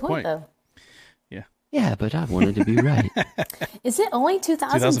still get the point, though. Yeah. Yeah, but I wanted to be right. Is it only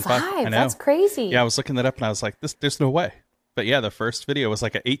 2005? I know. That's crazy. Yeah, I was looking that up and I was like, there's no way. But yeah, the first video was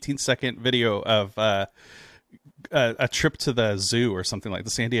like an 18-second video of a trip to the zoo or something, like the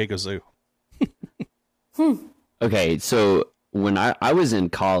San Diego Zoo. Okay, so when I was in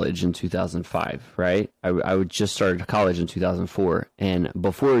college in 2005, right? I would just started college in 2004. And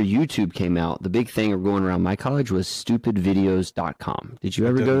before YouTube came out, the big thing going around my college was stupidvideos.com. Did you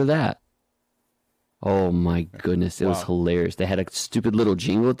ever go to that? Oh my goodness, it was hilarious. They had a stupid little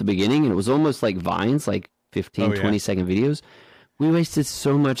jingle at the beginning, and it was almost like Vines, like 15, 20-second videos. We wasted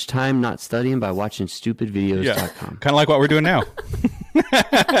so much time not studying by watching stupidvideos.com. Yeah, kind of like what we're doing now.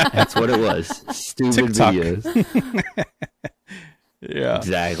 That's what it was. Stupid TikTok. videos. Yeah.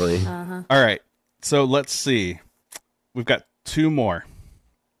 Exactly. Uh-huh. All right. So let's see. We've got 2 more.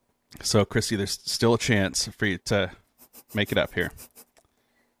 So, Christy, there's still a chance for you to make it up here.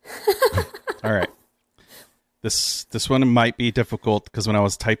 All right. This one might be difficult because when I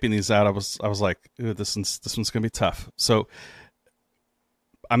was typing these out, I was like, ooh, this one's gonna be tough. So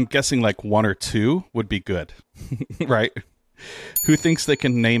I'm guessing like 1 or 2 would be good, right? Who thinks they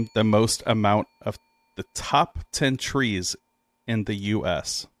can name the most amount of the top 10 trees in the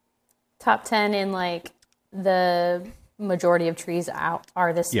U.S.? Top 10 in like the majority of trees out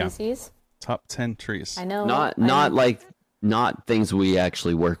are the species. Yeah. Top 10 trees. I know. Not things we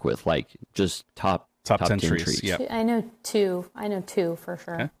actually work with, like just top 10 trees. Yeah. I know 2. I know 2 for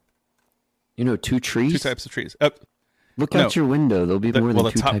sure. Okay. You know 2 trees? 2 types of trees. Look out your window. There'll be more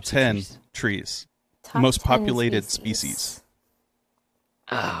than 2 top types 10 of trees. trees. Top Most 10 populated species.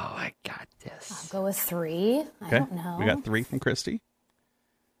 Oh, I got this. I'll go with 3. Okay. I don't know. We got 3 from Christy.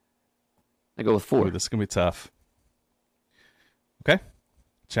 I go with 4. Ooh, this is going to be tough. Okay.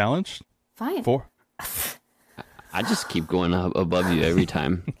 Challenge. Fine. 4. I just keep going up above you every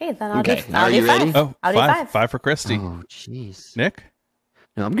time. Okay, then I'll Okay, do, now I'll are do you 5. ready? Oh, I'll do 5. 5 for Christy. Oh, jeez. Nick?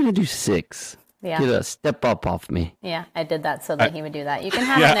 No, I'm going to do 6. Yeah. Get a step up off me. Yeah, I did that so that he would do that. You can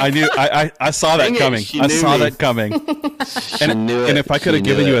have Yeah, it. I knew. I saw that Dang it, coming. she I knew saw me. that coming. She knew it. And if I could have She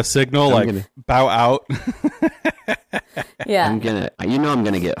given knew you it. a signal, I'm like gonna- bow out. Yeah. I'm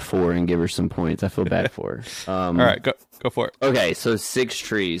gonna get 4 and give her some points. I feel bad for her. All right, go for it. Okay, so 6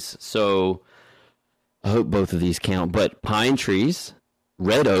 trees. So I hope both of these count. But pine trees,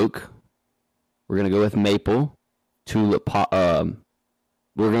 red oak. We're gonna go with maple, tulip.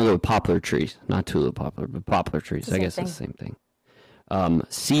 We're gonna go with poplar trees, not tulip poplar, but poplar trees. the I same guess thing. it's the same thing.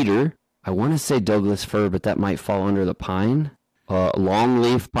 Cedar. I want to say Douglas fir, but that might fall under the pine.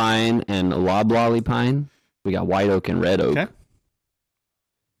 Longleaf pine and loblolly pine. We got white oak and red oak. Okay.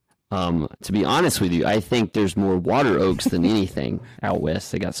 To be honest with you, I think there's more water oaks than anything out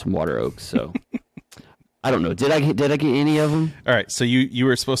west. They got some water oaks, so I don't know. Did I get any of them? All right, so you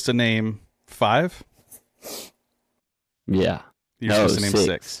were supposed to name 5. Yeah. You're No, supposed to name 6.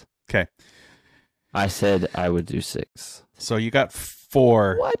 6. Okay, I said I would do 6. so you got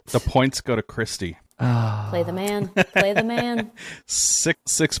 4. What? The points go to Christy. Play the man. Play the man.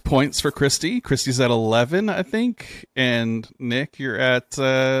 6 points for Christy. Christy's at 11, I think, and Nick, you're at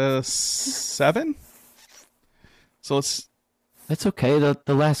 7. So let's That's okay.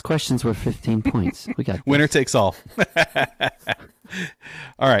 The last questions were 15 points. We got this. winner takes all.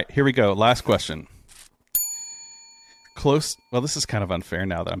 All right, here we go. Last question. Close. Well, this is kind of unfair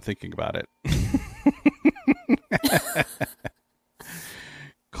now that I'm thinking about it.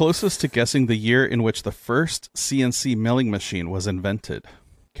 Closest to guessing the year in which the first CNC milling machine was invented.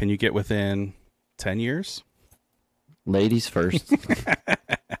 Can you get within 10 years? Ladies first.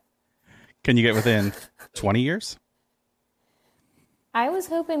 Can you get within 20 years? I was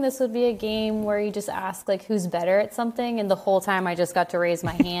hoping this would be a game where you just ask like who's better at something, and the whole time I just got to raise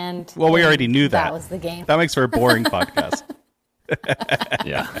my hand. Well, we and already knew that. That was the game. That makes for a boring podcast.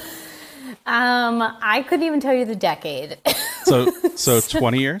 Yeah. I couldn't even tell you the decade. So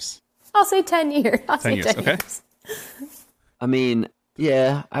 20 years? I'll say 10 years. I'll 10 say years, 10 okay. years. I mean,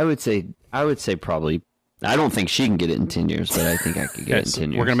 yeah, I would say probably. I don't think she can get it in 10 years, but I think I could get it in So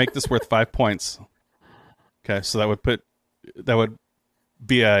 10 years. we're going to make this worth 5 points. Okay, so that would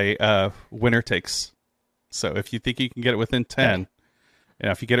be a winner takes. So if you think you can get it within 10,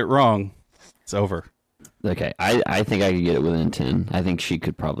 and if you get it wrong, it's over. Okay, I think I could get it within 10. I think she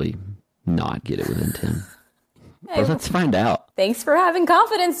could probably not get it within 10. But let's find out. Thanks for having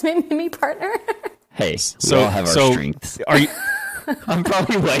confidence in me, partner. Hey, we So all have our strengths. Are you I'm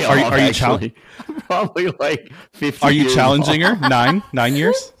probably way Are you- off, are you actually. I'm probably like 50 Are you years challenging off. her? 9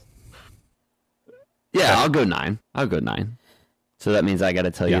 years? Yeah, I'll go 9. I'll go 9. So that means I got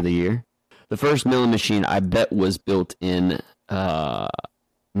to tell Yeah. you the year. The first milling machine, I bet, was built in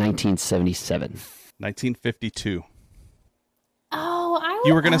 1977. 1952. Oh,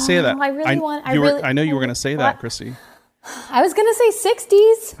 You were going to say that. I really want. I know you were going to say that, what? Christy. I was gonna say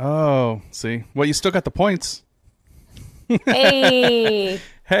 60s. Oh, see. Well, you still got the points. Hey,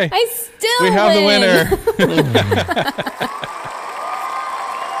 Hey, I still we have the win. winner.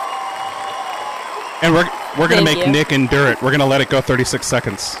 And we're going to Thank make you. Nick endure it. We're going to let it go 36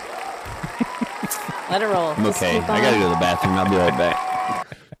 seconds. Let it roll. I'm Just okay. keep I got to on. go to the bathroom. I'll be right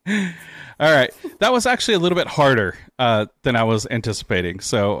back. All right. That was actually a little bit harder than I was anticipating.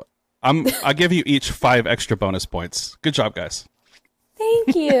 So I'll give you each 5 extra bonus points. Good job, guys.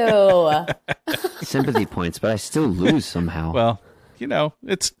 Thank you. Sympathy points, but I still lose somehow. Well, you know,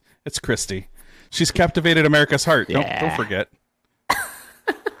 it's Christy. She's captivated America's heart. Yeah. Don't forget.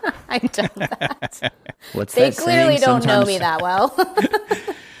 I don't. That. What's They that clearly saying? don't know Sometimes- me that well.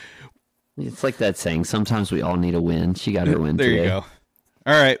 It's like that saying, sometimes we all need a win. She got her win There today. you go.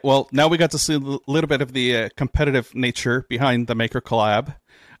 All right. Well, now we got to see a little bit of the competitive nature behind the Maker Collab.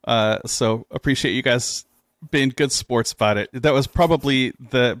 So appreciate you guys being good sports about it. That was probably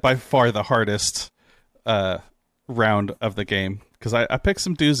by far the hardest round of the game because I picked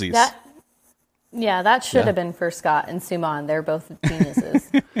some doozies. That should have been for Scott and Suman. They're both geniuses.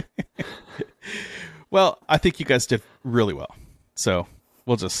 Well, I think you guys did really well. So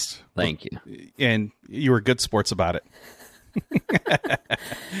we'll just Thank you. and you were good sports about it.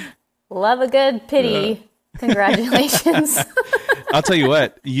 Love a good pity. Congratulations. I'll tell you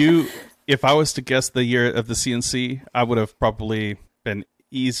what, if I was to guess the year of the CNC, I would have probably been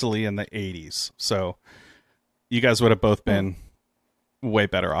easily in the 80s. So you guys would have both been way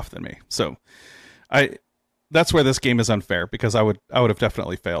better off than me. So that's where this game is unfair because I would have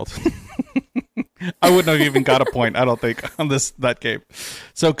definitely failed. I wouldn't have even got a point, I don't think, on that game.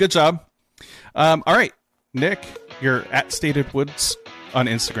 So good job. All right, Nick, you're at Stated Woods on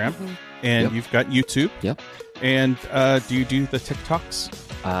Instagram, and you've got YouTube. Yep. And do you do the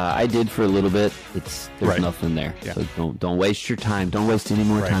TikToks? I did for a little bit. There's Right. nothing there. Yeah. So don't waste your time. Don't waste any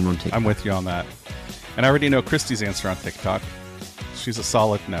more time on TikTok. I'm with you on that. And I already know Christy's answer on TikTok. She's a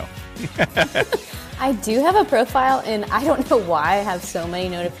solid no. I do have a profile, and I don't know why I have so many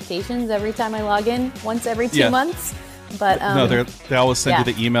notifications every time I log in, once every 2 Yeah. months. But No, they always send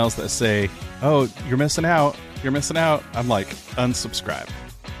you yeah. the emails that say, "Oh, you're missing out. You're missing out." I'm like, unsubscribe.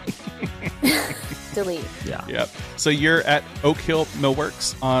 delete. Yeah. Yep. So you're at Oak Hill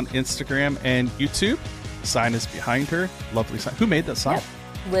Millworks on Instagram and YouTube. Sign is behind her. Lovely sign. Who made that sign? Yep.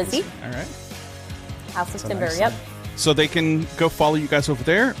 Lizzie, All right. House of Timber. nice Yep. So they can go follow you guys over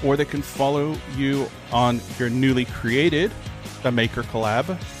there, or they can follow you on your newly created The Maker Collab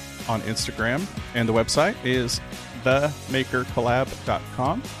on Instagram. And the website is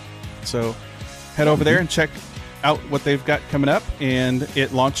themakercollab.com. So head over there and check out what they've got coming up. And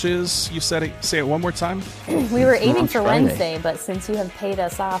it launches, you said it, say it one more time. We were aiming launch for Friday. Wednesday, but since you have paid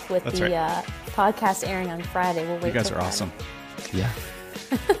us off with That's the right. podcast airing on Friday, we'll wait. You guys till are Friday. awesome. Yeah.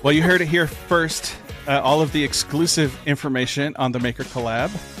 Well, you heard it here first. All of the exclusive information on the Maker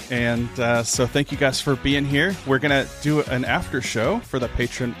Collab. And so thank you guys for being here. We're going to do an after show for the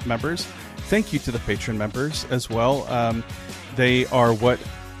patron members. Thank you to the patron members as well. They are what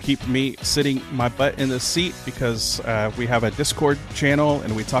keep me sitting my butt in the seat because we have a Discord channel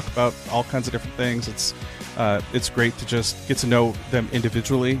and we talk about all kinds of different things. It's great to just get to know them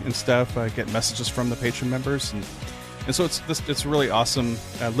individually and stuff. Get messages from the patron members and so it's a really awesome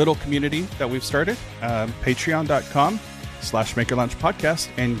little community that we've started. Patreon.com/Maker Lounge Podcast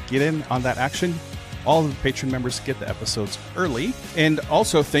and get in on that action. All of the patron members get the episodes early. And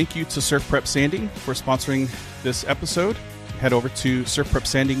also thank you to Surf Prep Sanding for sponsoring this episode. Head over to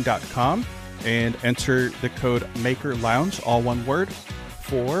surfprepsanding.com and enter the code Maker Lounge, all one word,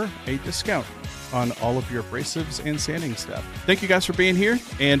 for a discount on all of your abrasives and sanding stuff. Thank you guys for being here,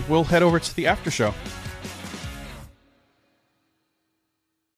 and we'll head over to the after show.